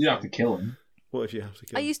 Yeah, you have to kill him. What if you have to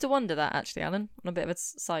kill I him? used to wonder that, actually, Alan, on a bit of a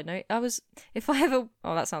side note. If I ever...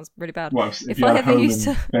 Oh, that sounds really bad. Well, if you had a home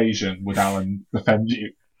invasion, would Alan defend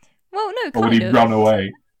you? Well, no, kind of. Or would he run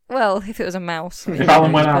away? Well, if it was a mouse. If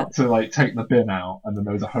Alan went out to like take the bin out and then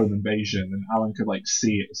there was a home invasion and Alan could like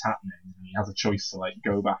see it was happening and he has a choice to like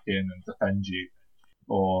go back in and defend you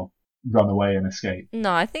or run away and escape.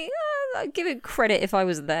 No, I think I'd give it credit if I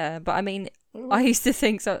was there, but I mean, I used to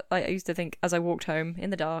think as I walked home in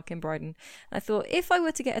the dark in Brighton, I thought if I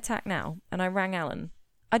were to get attacked now and I rang Alan,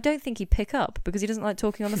 I don't think he'd pick up because he doesn't like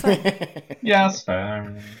talking on the phone. Yeah, that's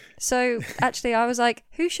fair. So actually, I was like,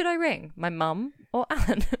 who should I ring? My mum or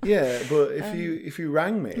Alan? Yeah, but if you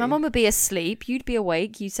rang me, my mum would be asleep. You'd be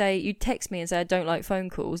awake. You'd text me and say I don't like phone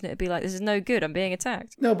calls, and it'd be like, this is no good. I'm being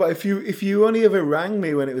attacked. No, but if you only ever rang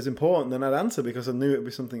me when it was important, then I'd answer because I knew it'd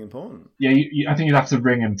be something important. Yeah, I think you'd have to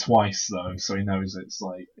ring him twice though, so he knows it's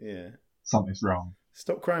like something's wrong.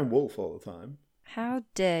 Stop crying wolf all the time. How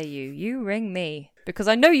dare you? You ring me. Because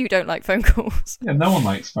I know you don't like phone calls. Yeah, no one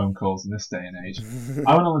likes phone calls in this day and age.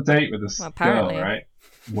 I went on a date with this girl, right?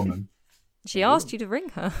 Woman. She asked you to ring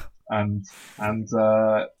her. And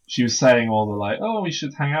she was saying all the like, oh, we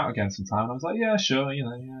should hang out again sometime. And I was like, yeah, sure, yeah.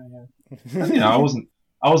 And, I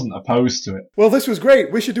wasn't opposed to it. Well, this was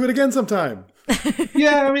great. We should do it again sometime.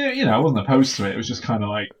 Yeah, I mean, I wasn't opposed to it. It was just kind of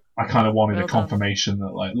like, I kind of wanted a confirmation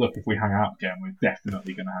that like, look, if we hang out again, we're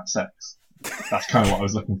definitely going to have sex. That's kind of what I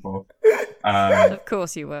was looking for. Of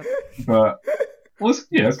course you were. But, well,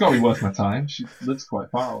 it's got to be worth my time. She lives quite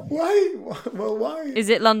far away. Why? Well, why? Is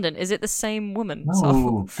it London? Is it the same woman?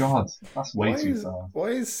 Oh, God. That's way too far. Why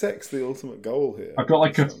is sex the ultimate goal here? I've got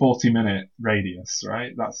like a 40-minute radius,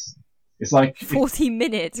 right? It's like 40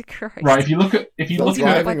 minutes, Christ. Right, if you look at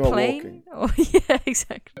by plane, yeah,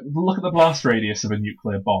 exactly. Look at the blast radius of a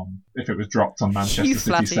nuclear bomb. If it was dropped on Manchester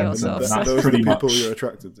City Centre, that's those pretty are the much people you're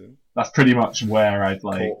attracted to. That's pretty much where I'd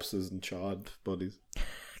like corpses and charred bodies.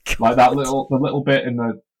 Like the little bit in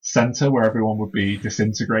the centre where everyone would be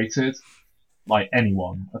disintegrated. Like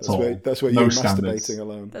anyone at all. That's where no you're standards. masturbating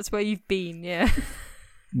alone. That's where you've been, yeah.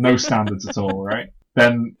 No standards at all, right?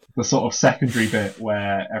 Then the sort of secondary bit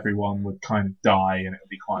where everyone would kind of die and it would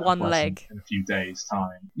be quite one leg in a few days'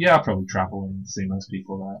 time. Yeah, I'll probably travel and see most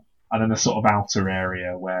people there. And then the sort of outer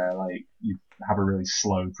area where like you have a really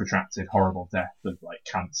slow, protracted, horrible death of like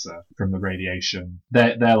cancer from the radiation.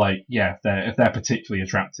 They're like, yeah, if they're particularly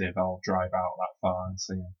attractive, I'll drive out that far and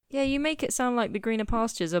see them. Yeah, you make it sound like the greener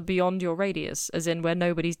pastures are beyond your radius, as in where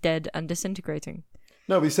nobody's dead and disintegrating.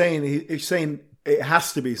 No, but he's saying it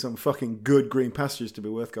has to be some fucking good green pastures to be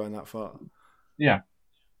worth going that far. Yeah.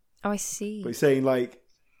 Oh, I see. But he's saying, like,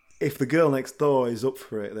 if the girl next door is up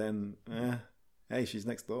for it, then, hey, she's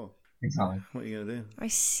next door. Exactly. What are you going to do? I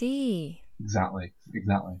see. Exactly.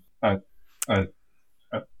 A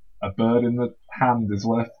bird in the hand is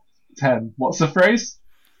worth 10. What's the phrase?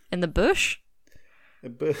 In the bush?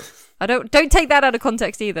 I don't take that out of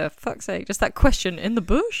context either. Fuck's sake, just that question in the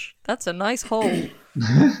bush. That's a nice hole.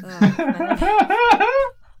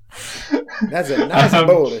 That's a nice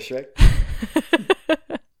boulder, Shrek.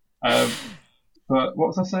 But what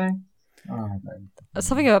was I saying?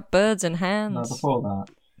 Something about birds and hands. No,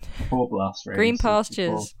 before Blast Radius. Green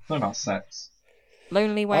pastures. Something about sex.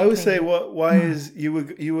 Lonely wanking. I would say, why is you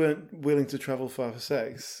weren't willing to travel far for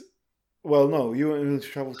sex? Well, no, you weren't willing to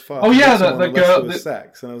travel far. Oh yeah, the girl.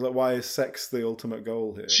 Sex, and I was like, why is sex the ultimate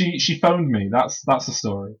goal here? She phoned me. That's the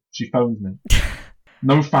story. She phoned me.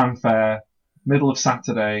 No fanfare. Middle of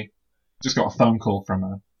Saturday. Just got a phone call from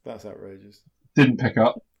her. That's outrageous. Didn't pick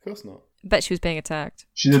up. Of course not. Bet she was being attacked.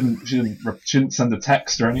 She didn't send a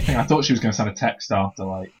text or anything. I thought she was going to send a text after,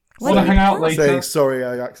 like, want to hang out later? Saying sorry,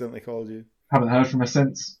 I accidentally called you. Haven't heard from her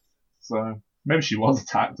since. So maybe she was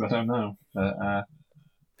attacked. I don't know.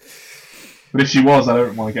 But if she was, I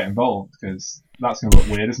don't want to get involved because that's going to look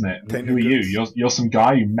weird, isn't it? Who are you? You're some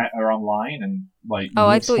guy who met her online and like. Oh,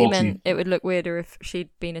 I thought you meant it would look weirder if she'd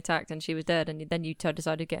been attacked and she was dead, and then you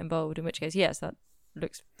decided to get involved. In which case, yes, that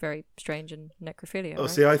looks very strange and necrophilia. Oh, right?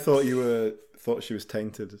 see, I thought thought she was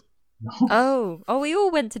tainted. Oh, we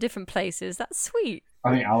all went to different places. That's sweet.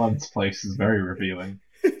 I think Alan's place is very revealing.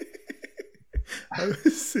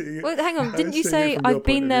 Well, hang on. Didn't you say I've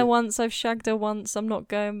been there once? I've shagged her once. I'm not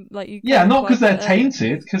going like you. Yeah, not because they're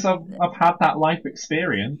tainted. Because I've had that life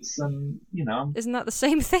experience, and you know. Isn't that the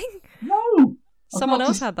same thing? No. Someone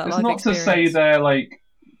else had that life experience. It's not to say they're like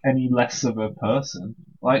any less of a person.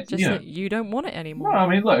 Like just that you don't want it anymore. No, I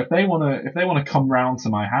mean, look, if they want to come round to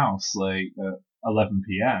my house like at 11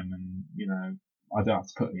 p.m. and you know I don't have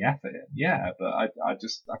to put any effort in, yeah, but I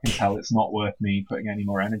can tell it's not worth me putting any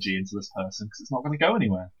more energy into this person because it's not going to go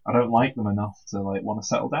anywhere. I don't like them enough to like want to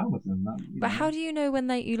settle down with them. But how do you know when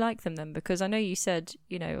you like them then? Because I know you said,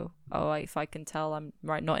 you know, if I can tell I'm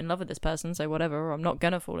not in love with this person, so whatever, or I'm not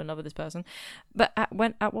gonna fall in love with this person. But at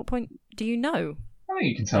what point do you know? I think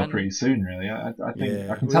you can tell pretty soon, really. I think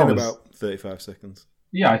I can tell tell in about 35 seconds.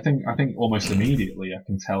 Yeah, I think almost immediately I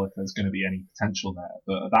can tell if there's going to be any potential there.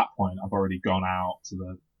 But at that point, I've already gone out to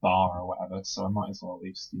the bar or whatever, so I might as well at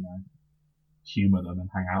least, you know, humour them and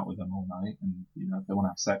hang out with them all night. And you know, if they want to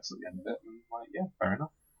have sex at the end of it, then like, yeah, fair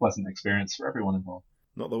enough. Pleasant experience for everyone involved.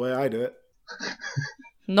 Not the way I do it.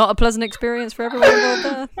 Not a pleasant experience for everyone involved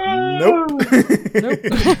there. Nope.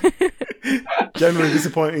 Generally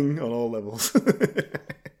disappointing on all levels.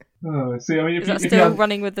 See, I mean, is that still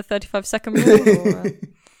running with the 35-second rule? Or,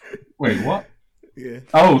 Wait, what? Yeah.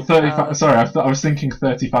 Oh, 35. Sorry, I was thinking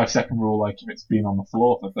 35-second rule. Like if it's been on the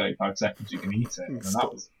floor for 35 seconds, you can eat it. And that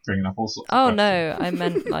was bringing up all sorts. Oh of no, I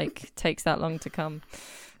meant like takes that long to come.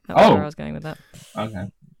 That was where I was going with that.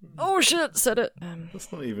 Okay. Oh shit! Said it.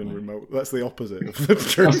 That's not even remote. That's the opposite of the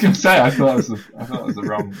truth. I was going to say. I thought it was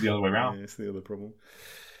the other way around. Yeah, it's the other problem.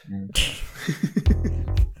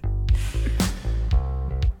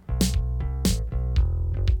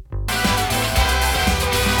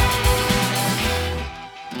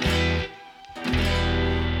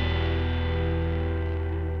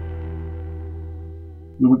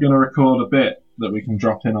 We were going to record a bit that we can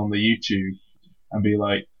drop in on the YouTube and be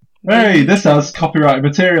like, hey, this has copyrighted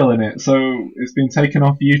material in it, so it's been taken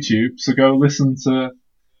off YouTube, so go listen to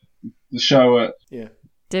the show at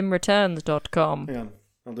dimreturns.com. Hang on,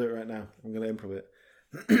 I'll do it right now. I'm going to improv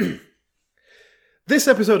it. This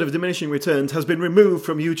episode of Diminishing Returns has been removed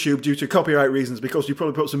from YouTube due to copyright reasons because you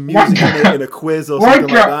probably put some music in it in a quiz or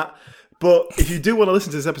something like that. But if you do want to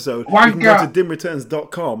listen to this episode, you can go to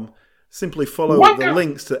dimreturns.com. Simply follow the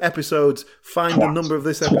links to episodes, find the number of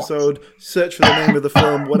this episode, search for the name of the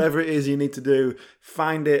film, whatever it is you need to do,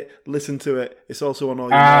 find it, listen to it. It's also on all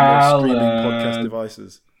your normal streaming podcast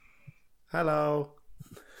devices. Hello.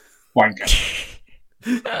 Wanker.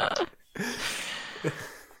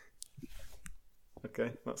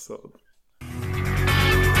 Okay, that's sorted.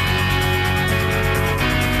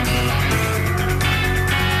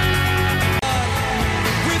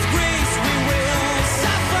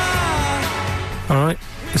 Alright,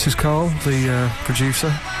 this is Carl, the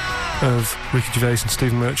producer of Ricky Gervais and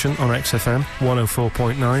Stephen Merchant on XFM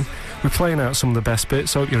 104.9. We're playing out some of the best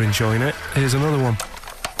bits, hope you're enjoying it. Here's another one.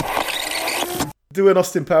 Do an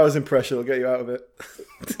Austin Powers impression, it'll get you out of it.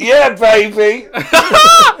 Yeah, baby!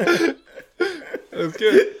 That's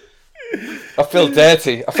good. I feel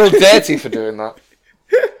dirty. I feel dirty for doing that.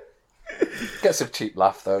 Gets a cheap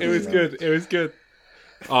laugh, though. It was good. It was good.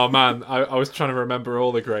 Oh man, I was trying to remember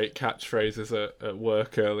all the great catchphrases at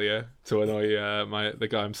work earlier to annoy the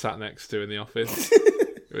guy I'm sat next to in the office.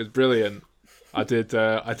 It was brilliant. I did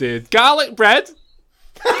garlic bread.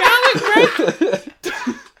 Garlic bread.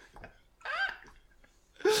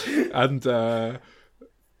 and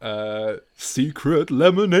secret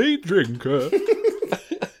lemonade drinker.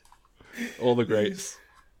 All the greats.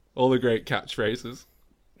 All the great catchphrases.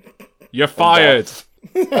 You're fired!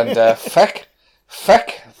 And feck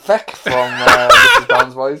from Mrs.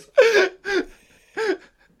 Brown's Boys.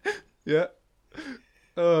 Yeah.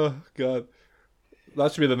 Oh, God.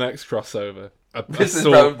 That should be the next crossover. Mrs.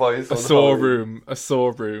 Brown Boys. A sore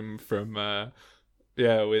room from,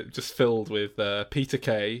 just filled with Peter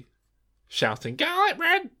Kay shouting, "Garlic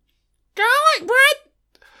bread! Garlic bread!"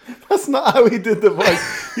 That's not how he did the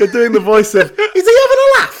voice. You're doing the voice of, is he having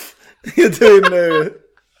a laugh? You're doing the...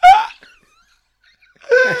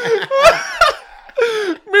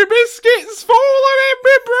 Me biscuits falling in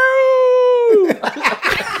me brew!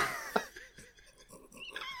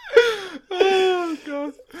 Oh,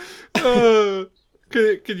 God.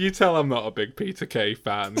 Can you tell I'm not a big Peter Kay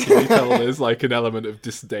fan? Can you tell there's like an element of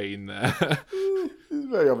disdain there? He's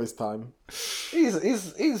very of his time.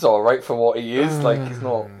 He's all right for what he is. Like, he's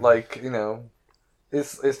not like,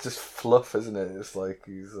 it's just fluff, isn't it? It's like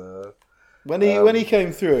he's when he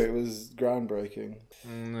came through, it was groundbreaking.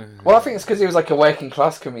 Well, I think it's because he was like a working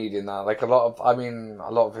class comedian now. Like a lot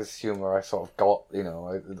of his humor, I sort of got,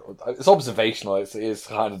 it's observational. It is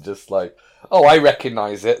kind of just like, oh, I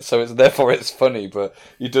recognise it, so therefore it's funny. But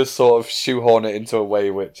you just sort of shoehorn it into a way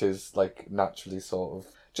which is like naturally sort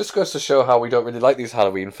of just goes to show how we don't really like these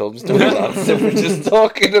Halloween films, do we, lads? If we're just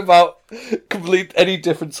talking about any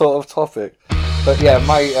different sort of topic. But yeah,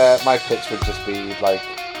 my pitch would just be like.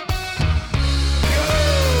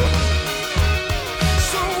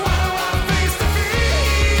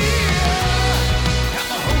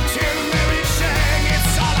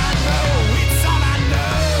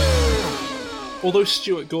 Although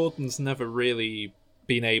Stuart Gordon's never really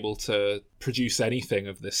been able to produce anything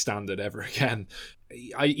of this standard ever again,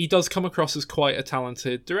 he does come across as quite a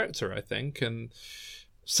talented director, I think, and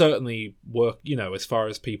certainly work, as far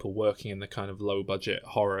as people working in the kind of low-budget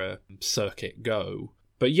horror circuit go.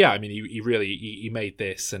 But yeah, I mean, he made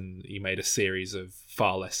this, and he made a series of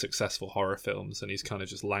far less successful horror films, and he's kind of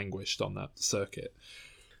just languished on that circuit.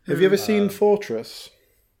 Have you ever seen Fortress?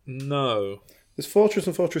 No. There's Fortress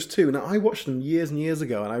and Fortress 2. Now, I watched them years and years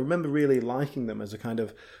ago, and I remember really liking them as a kind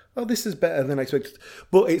of, oh, this is better than I expected.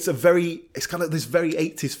 But it's kind of this very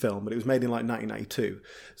 80s film, but it was made in like 1992.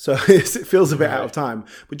 So it feels a bit out of time.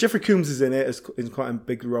 But Jeffrey Combs is in it, in quite a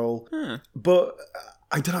big role. But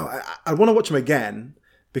I don't know, I want to watch them again,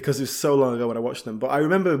 because it was so long ago when I watched them. But I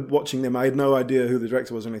remember watching them, I had no idea who the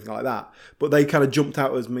director was or anything like that. But they kind of jumped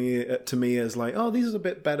out to me as like, oh, these are a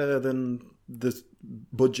bit better than the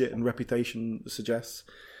budget and reputation suggests.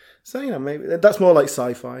 So, maybe that's more like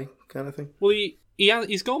sci-fi kind of thing. Well,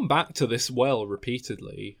 he's gone back to this well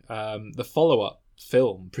repeatedly. The follow-up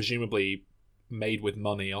film, presumably made with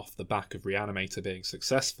money off the back of Reanimator being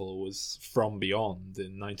successful, was From Beyond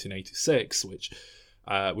in 1986, which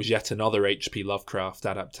was yet another H.P. Lovecraft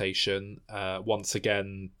adaptation, once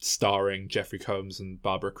again starring Jeffrey Combs and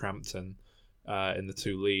Barbara Crampton in the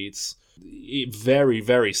two leads. Very,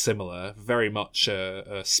 very similar, very much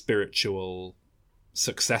a spiritual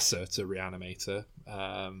successor to Reanimator,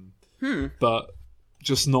 but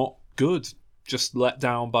just not good. Just let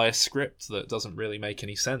down by a script that doesn't really make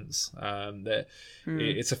any sense.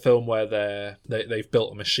 It's a film where they've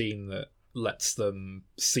built a machine that lets them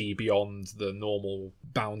see beyond the normal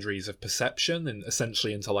boundaries of perception and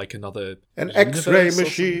essentially into like an X-ray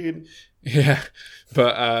machine. Yeah,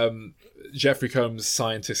 but Jeffrey Combs'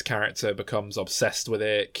 scientist character becomes obsessed with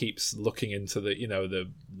it, keeps looking into the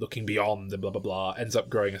looking beyond the blah blah blah, ends up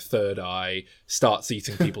growing a third eye, starts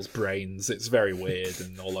eating people's brains. It's very weird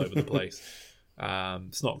and all over the place.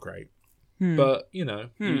 It's not great. But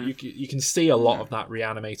you can see a lot of that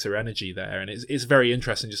Reanimator energy there, and it's very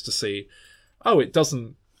interesting just to see. Oh, it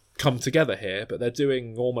doesn't come together here, but they're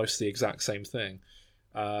doing almost the exact same thing.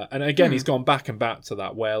 And again, he's gone back and back to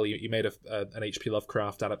that well. He made an H.P.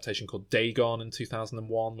 Lovecraft adaptation called Dagon in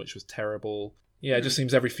 2001, which was terrible. Yeah, it just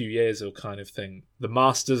seems every few years he'll kind of think, the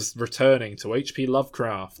master's returning to H.P.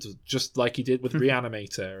 Lovecraft, just like he did with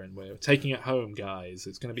Reanimator, and we're taking it home, guys.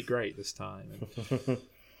 It's going to be great this time.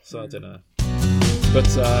 So I don't know. But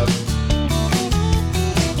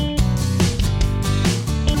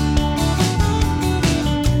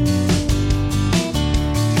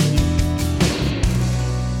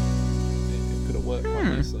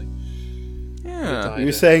Yeah.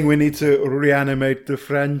 You're saying we need to reanimate the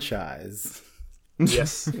franchise.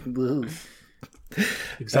 Yes.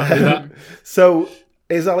 Exactly that. So,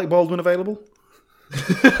 is Alec Baldwin available?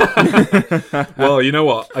 Well, you know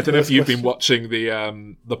what? I don't know if you've been watching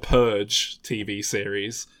the Purge TV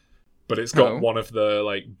series, but it's got one of the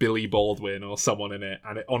like Billy Baldwin or someone in it,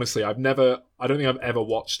 and honestly, I don't think I've ever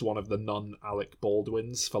watched one of the non-Alec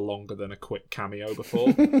Baldwins for longer than a quick cameo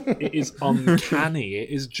before. It is uncanny. It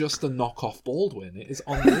is just a knockoff Baldwin. It is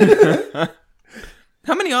unreal.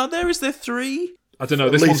 How many are there? Is there 3? I don't know.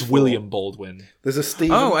 This one's William Baldwin. There's a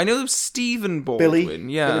Stephen. Oh, I know there's Stephen Baldwin.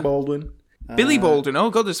 Billy Baldwin. Billy Baldwin. Oh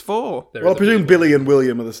god, there's 4. Well, I presume Billy and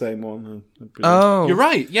William are the same one. Oh, you're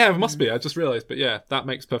right. Yeah, it must be. I just realised, but yeah, that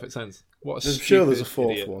makes perfect sense. What I'm sure there's a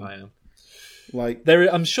 4th one. I am. Like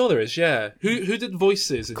I'm sure there is. Yeah. Who did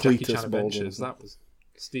voices in Cletus Jackie Chan Adventures? That was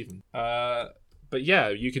Stephen. But yeah,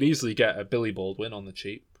 you could easily get a Billy Baldwin on the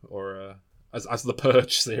cheap, or as the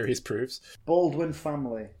Purge series proves. Baldwin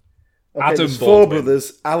family. Okay, Adam there's Baldwin. 4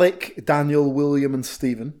 brothers: Alec, Daniel, William, and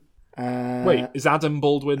Stephen. Wait, is Adam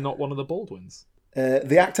Baldwin not one of the Baldwins?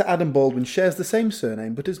 The actor Adam Baldwin shares the same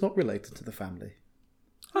surname, but is not related to the family.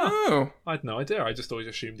 Oh, I had no idea. I just always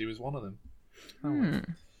assumed he was one of them.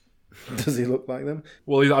 Does he look like them?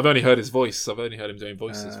 Well, I've only heard his voice. I've only heard him doing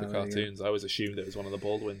voices for cartoons. I always assumed it was one of the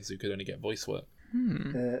Baldwins who could only get voice work.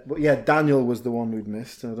 But yeah, Daniel was the one we'd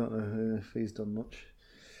missed. I don't know if he's done much.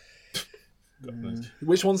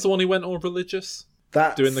 Which one's the one who went all religious?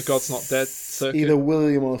 That's doing the God's Not Dead circuit? Either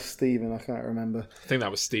William or Stephen, I can't remember. I think that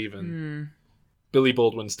was Stephen. Billy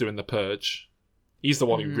Baldwin's doing the Purge. He's the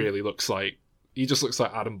one who really looks like... He just looks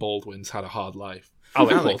like Adam Baldwin's had a hard life.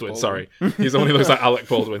 Alec Baldwin, sorry. He's the one who looks like Alec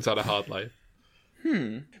Baldwin's had a hard life.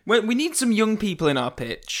 Well, we need some young people in our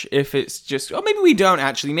pitch. If it's just... Or maybe we don't,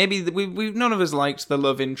 actually. Maybe we none of us liked the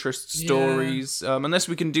love interest stories. Unless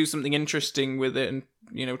we can do something interesting with it and,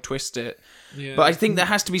 twist it. Yeah. But I think there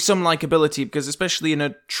has to be some likability, because especially in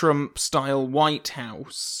a Trump-style White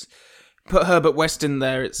House, put Herbert West in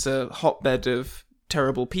there, it's a hotbed of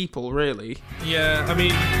terrible people, really. Yeah, I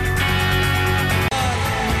mean...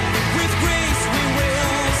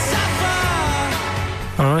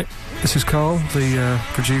 Alright, this is Carl, the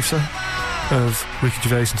producer of Ricky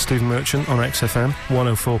Gervais and Stephen Merchant on XFM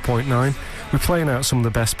 104.9. We're playing out some of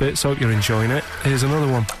the best bits, hope you're enjoying it. Here's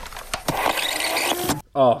another one.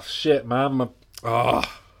 Oh, shit, man. You know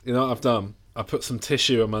what I've done? I put some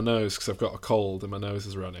tissue in my nose because I've got a cold and my nose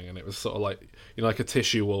is running, and it was sort of like, like a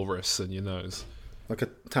tissue walrus in your nose. Like a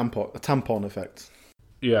tampon effect.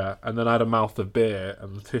 Yeah, and then I had a mouth of beer,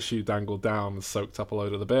 and the tissue dangled down and soaked up a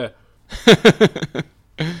load of the beer.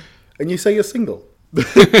 And you say you're single?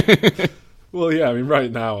 Well, yeah, I mean,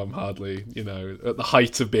 right now I'm hardly, at the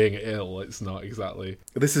height of being ill, it's not exactly...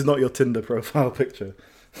 This is not your Tinder profile picture.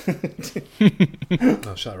 Oh,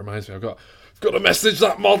 shit, that reminds me, I've got to message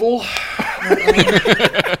that model.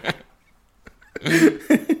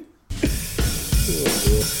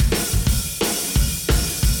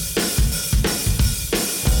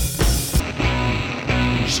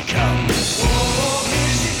 She comes. Oh, here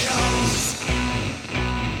she comes.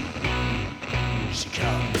 She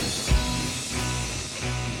comes.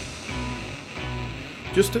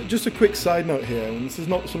 Just a quick side note here, and this is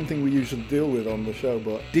not something we usually deal with on the show,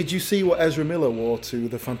 but did you see what Ezra Miller wore to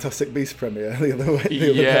the Fantastic Beasts premiere the other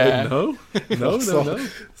day? No.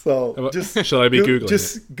 So just shall I be googling?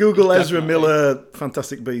 Just Google Ezra Miller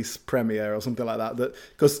Fantastic Beasts premiere or something like that.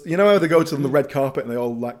 Because you know how they go to the red carpet and they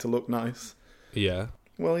all like to look nice. Yeah.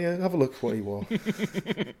 Well, yeah. Have a look at what he wore.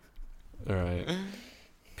 All right.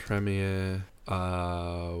 Premiere.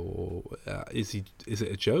 Is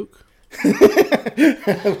it a joke?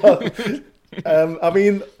 Well, I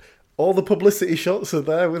mean, all the publicity shots are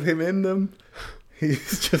there with him in them.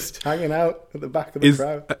 He's just hanging out at the back of the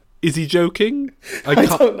crowd. Is he joking? I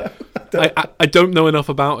don't know. I don't know enough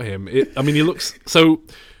about him. He looks... So,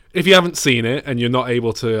 if you haven't seen it and you're not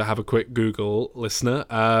able to have a quick Google, listener,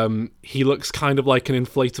 he looks kind of like an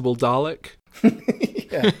inflatable Dalek.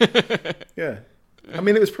 Yeah. I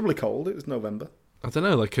mean, it was probably cold. It was November. I don't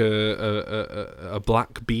know, like a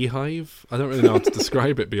black beehive. I don't really know how to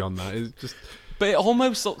describe it beyond that. It's just... But it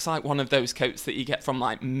almost looks like one of those coats that you get from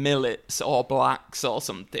like Millets or Blacks or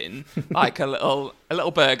something, like a little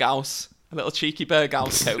Berghaus, a little cheeky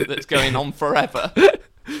Berghaus coat that's going on forever.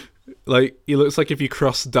 Like, he looks like if you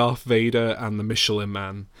cross Darth Vader and the Michelin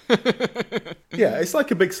Man. Yeah, it's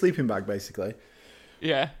like a big sleeping bag, basically.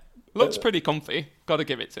 Yeah. Looks pretty comfy. Gotta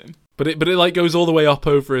give it to him. But it like goes all the way up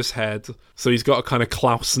over his head, so he's got a kind of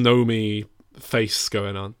Klaus Nomi face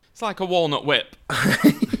going on. It's like a walnut whip.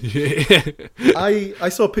 I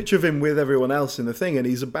saw a picture of him with everyone else in the thing, and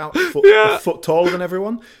he's about a foot taller than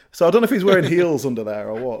everyone. So I don't know if he's wearing heels under there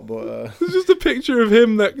or what, but there's just a picture of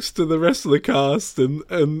him next to the rest of the cast, and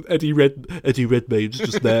Eddie Redmayne's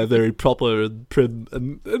just there, very proper and prim,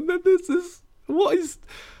 and then there's this. What is?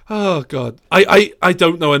 Oh god, I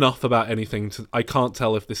don't know enough about anything I can't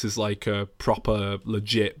tell if this is like a proper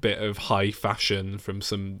legit bit of high fashion from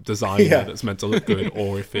some designer that's meant to look good,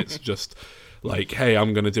 or if it's just like, hey,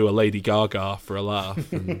 I'm going to do a Lady Gaga for a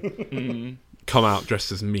laugh and come out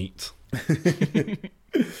dressed as meat. I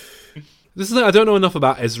don't know enough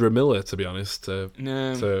about Ezra Miller, to be honest,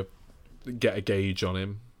 to get a gauge on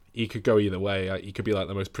him. He could go either way. He could be like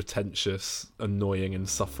the most pretentious, annoying,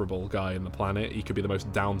 insufferable guy on the planet. He could be the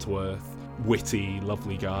most down-to-earth, witty,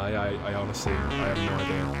 lovely guy. I honestly, I have no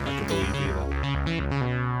idea. I can believe either.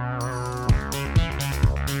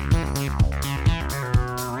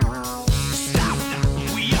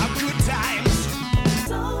 We have good times.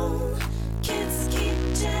 So, kids keep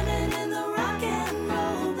jamming in the rock and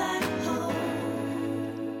roll black hole.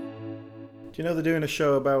 Do you know they're doing a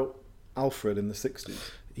show about Alfred in the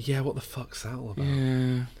 60s? Yeah, what the fuck's that all about?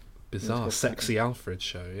 Yeah. Bizarre, sexy Alfred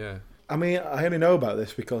show, yeah. I mean, I only know about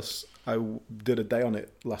this because I did a day on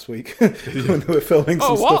it last week when they were filming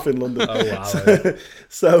some stuff in London. Oh, wow.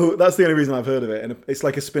 So that's the only reason I've heard of it. And it's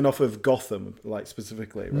like a spin-off of Gotham, like,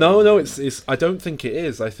 specifically. Right? No, it's. I don't think it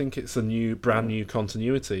is. I think it's a brand new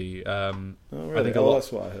continuity. Really? I think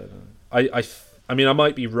that's what I heard. I mean, I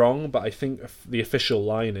might be wrong, but I think the official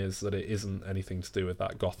line is that it isn't anything to do with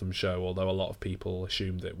that Gotham show, although a lot of people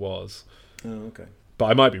assumed it was. Oh, okay. But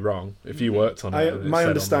I might be wrong. If you worked on it, my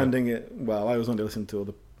understanding, I was only listening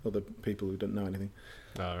to other people who don't know anything.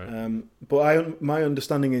 Oh, right. But my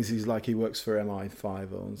understanding is he works for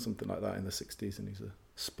MI5 or something like that in the 60s, and he's a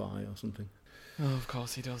spy or something. Oh, of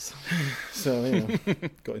course he does. So,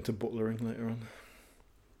 got into butlering later on.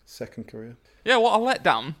 Second career. Yeah, what a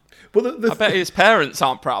letdown. But I bet his parents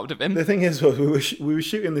aren't proud of him. The thing is, we were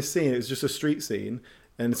shooting this scene. It was just a street scene,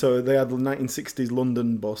 and so they had the 1960s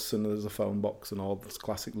London bus, and there's a phone box and all this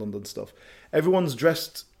classic London stuff. Everyone's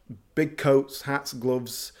dressed, big coats, hats,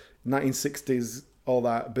 gloves, 1960s, all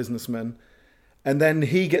that, businessmen. And then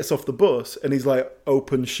he gets off the bus, and he's like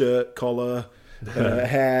open shirt, collar,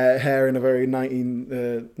 hair in a very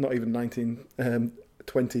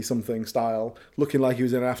 20-something style, looking like he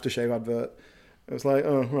was in an aftershave advert. It was like,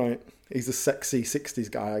 oh, right. He's a sexy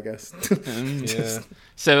 60s guy, I guess. Yeah.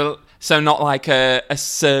 So not like a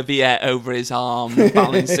serviette over his arm,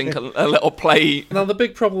 balancing a little plate. Now, the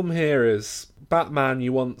big problem here is Batman,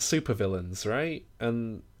 you want supervillains, right?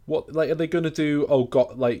 And what, are they going to do? Oh,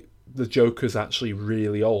 God, the Joker's actually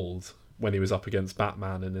really old when he was up against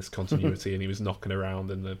Batman in this continuity and he was knocking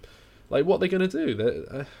around in the... what are they going to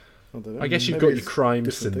do? I guess you've got your crime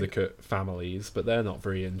syndicate families, but they're not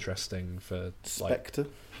very interesting for Spectre.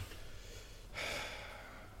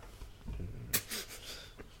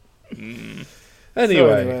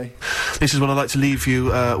 Anyway, this is when I'd like to leave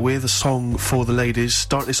you with a song for the ladies.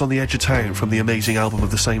 Darkness on the Edge of Town from the amazing album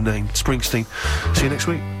of the same name, Springsteen. See you next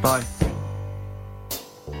week. Bye.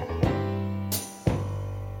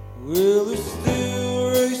 Well, they're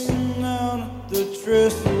still racing down at the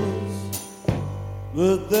trestles,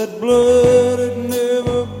 but that blood had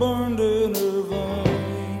never burned in her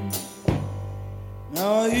veins.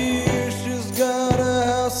 Now I hear she's got a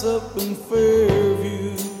house up in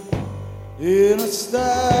Fairview, in a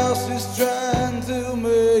style she's trying to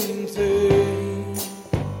maintain.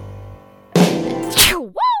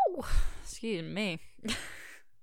 Whoa! Excuse me.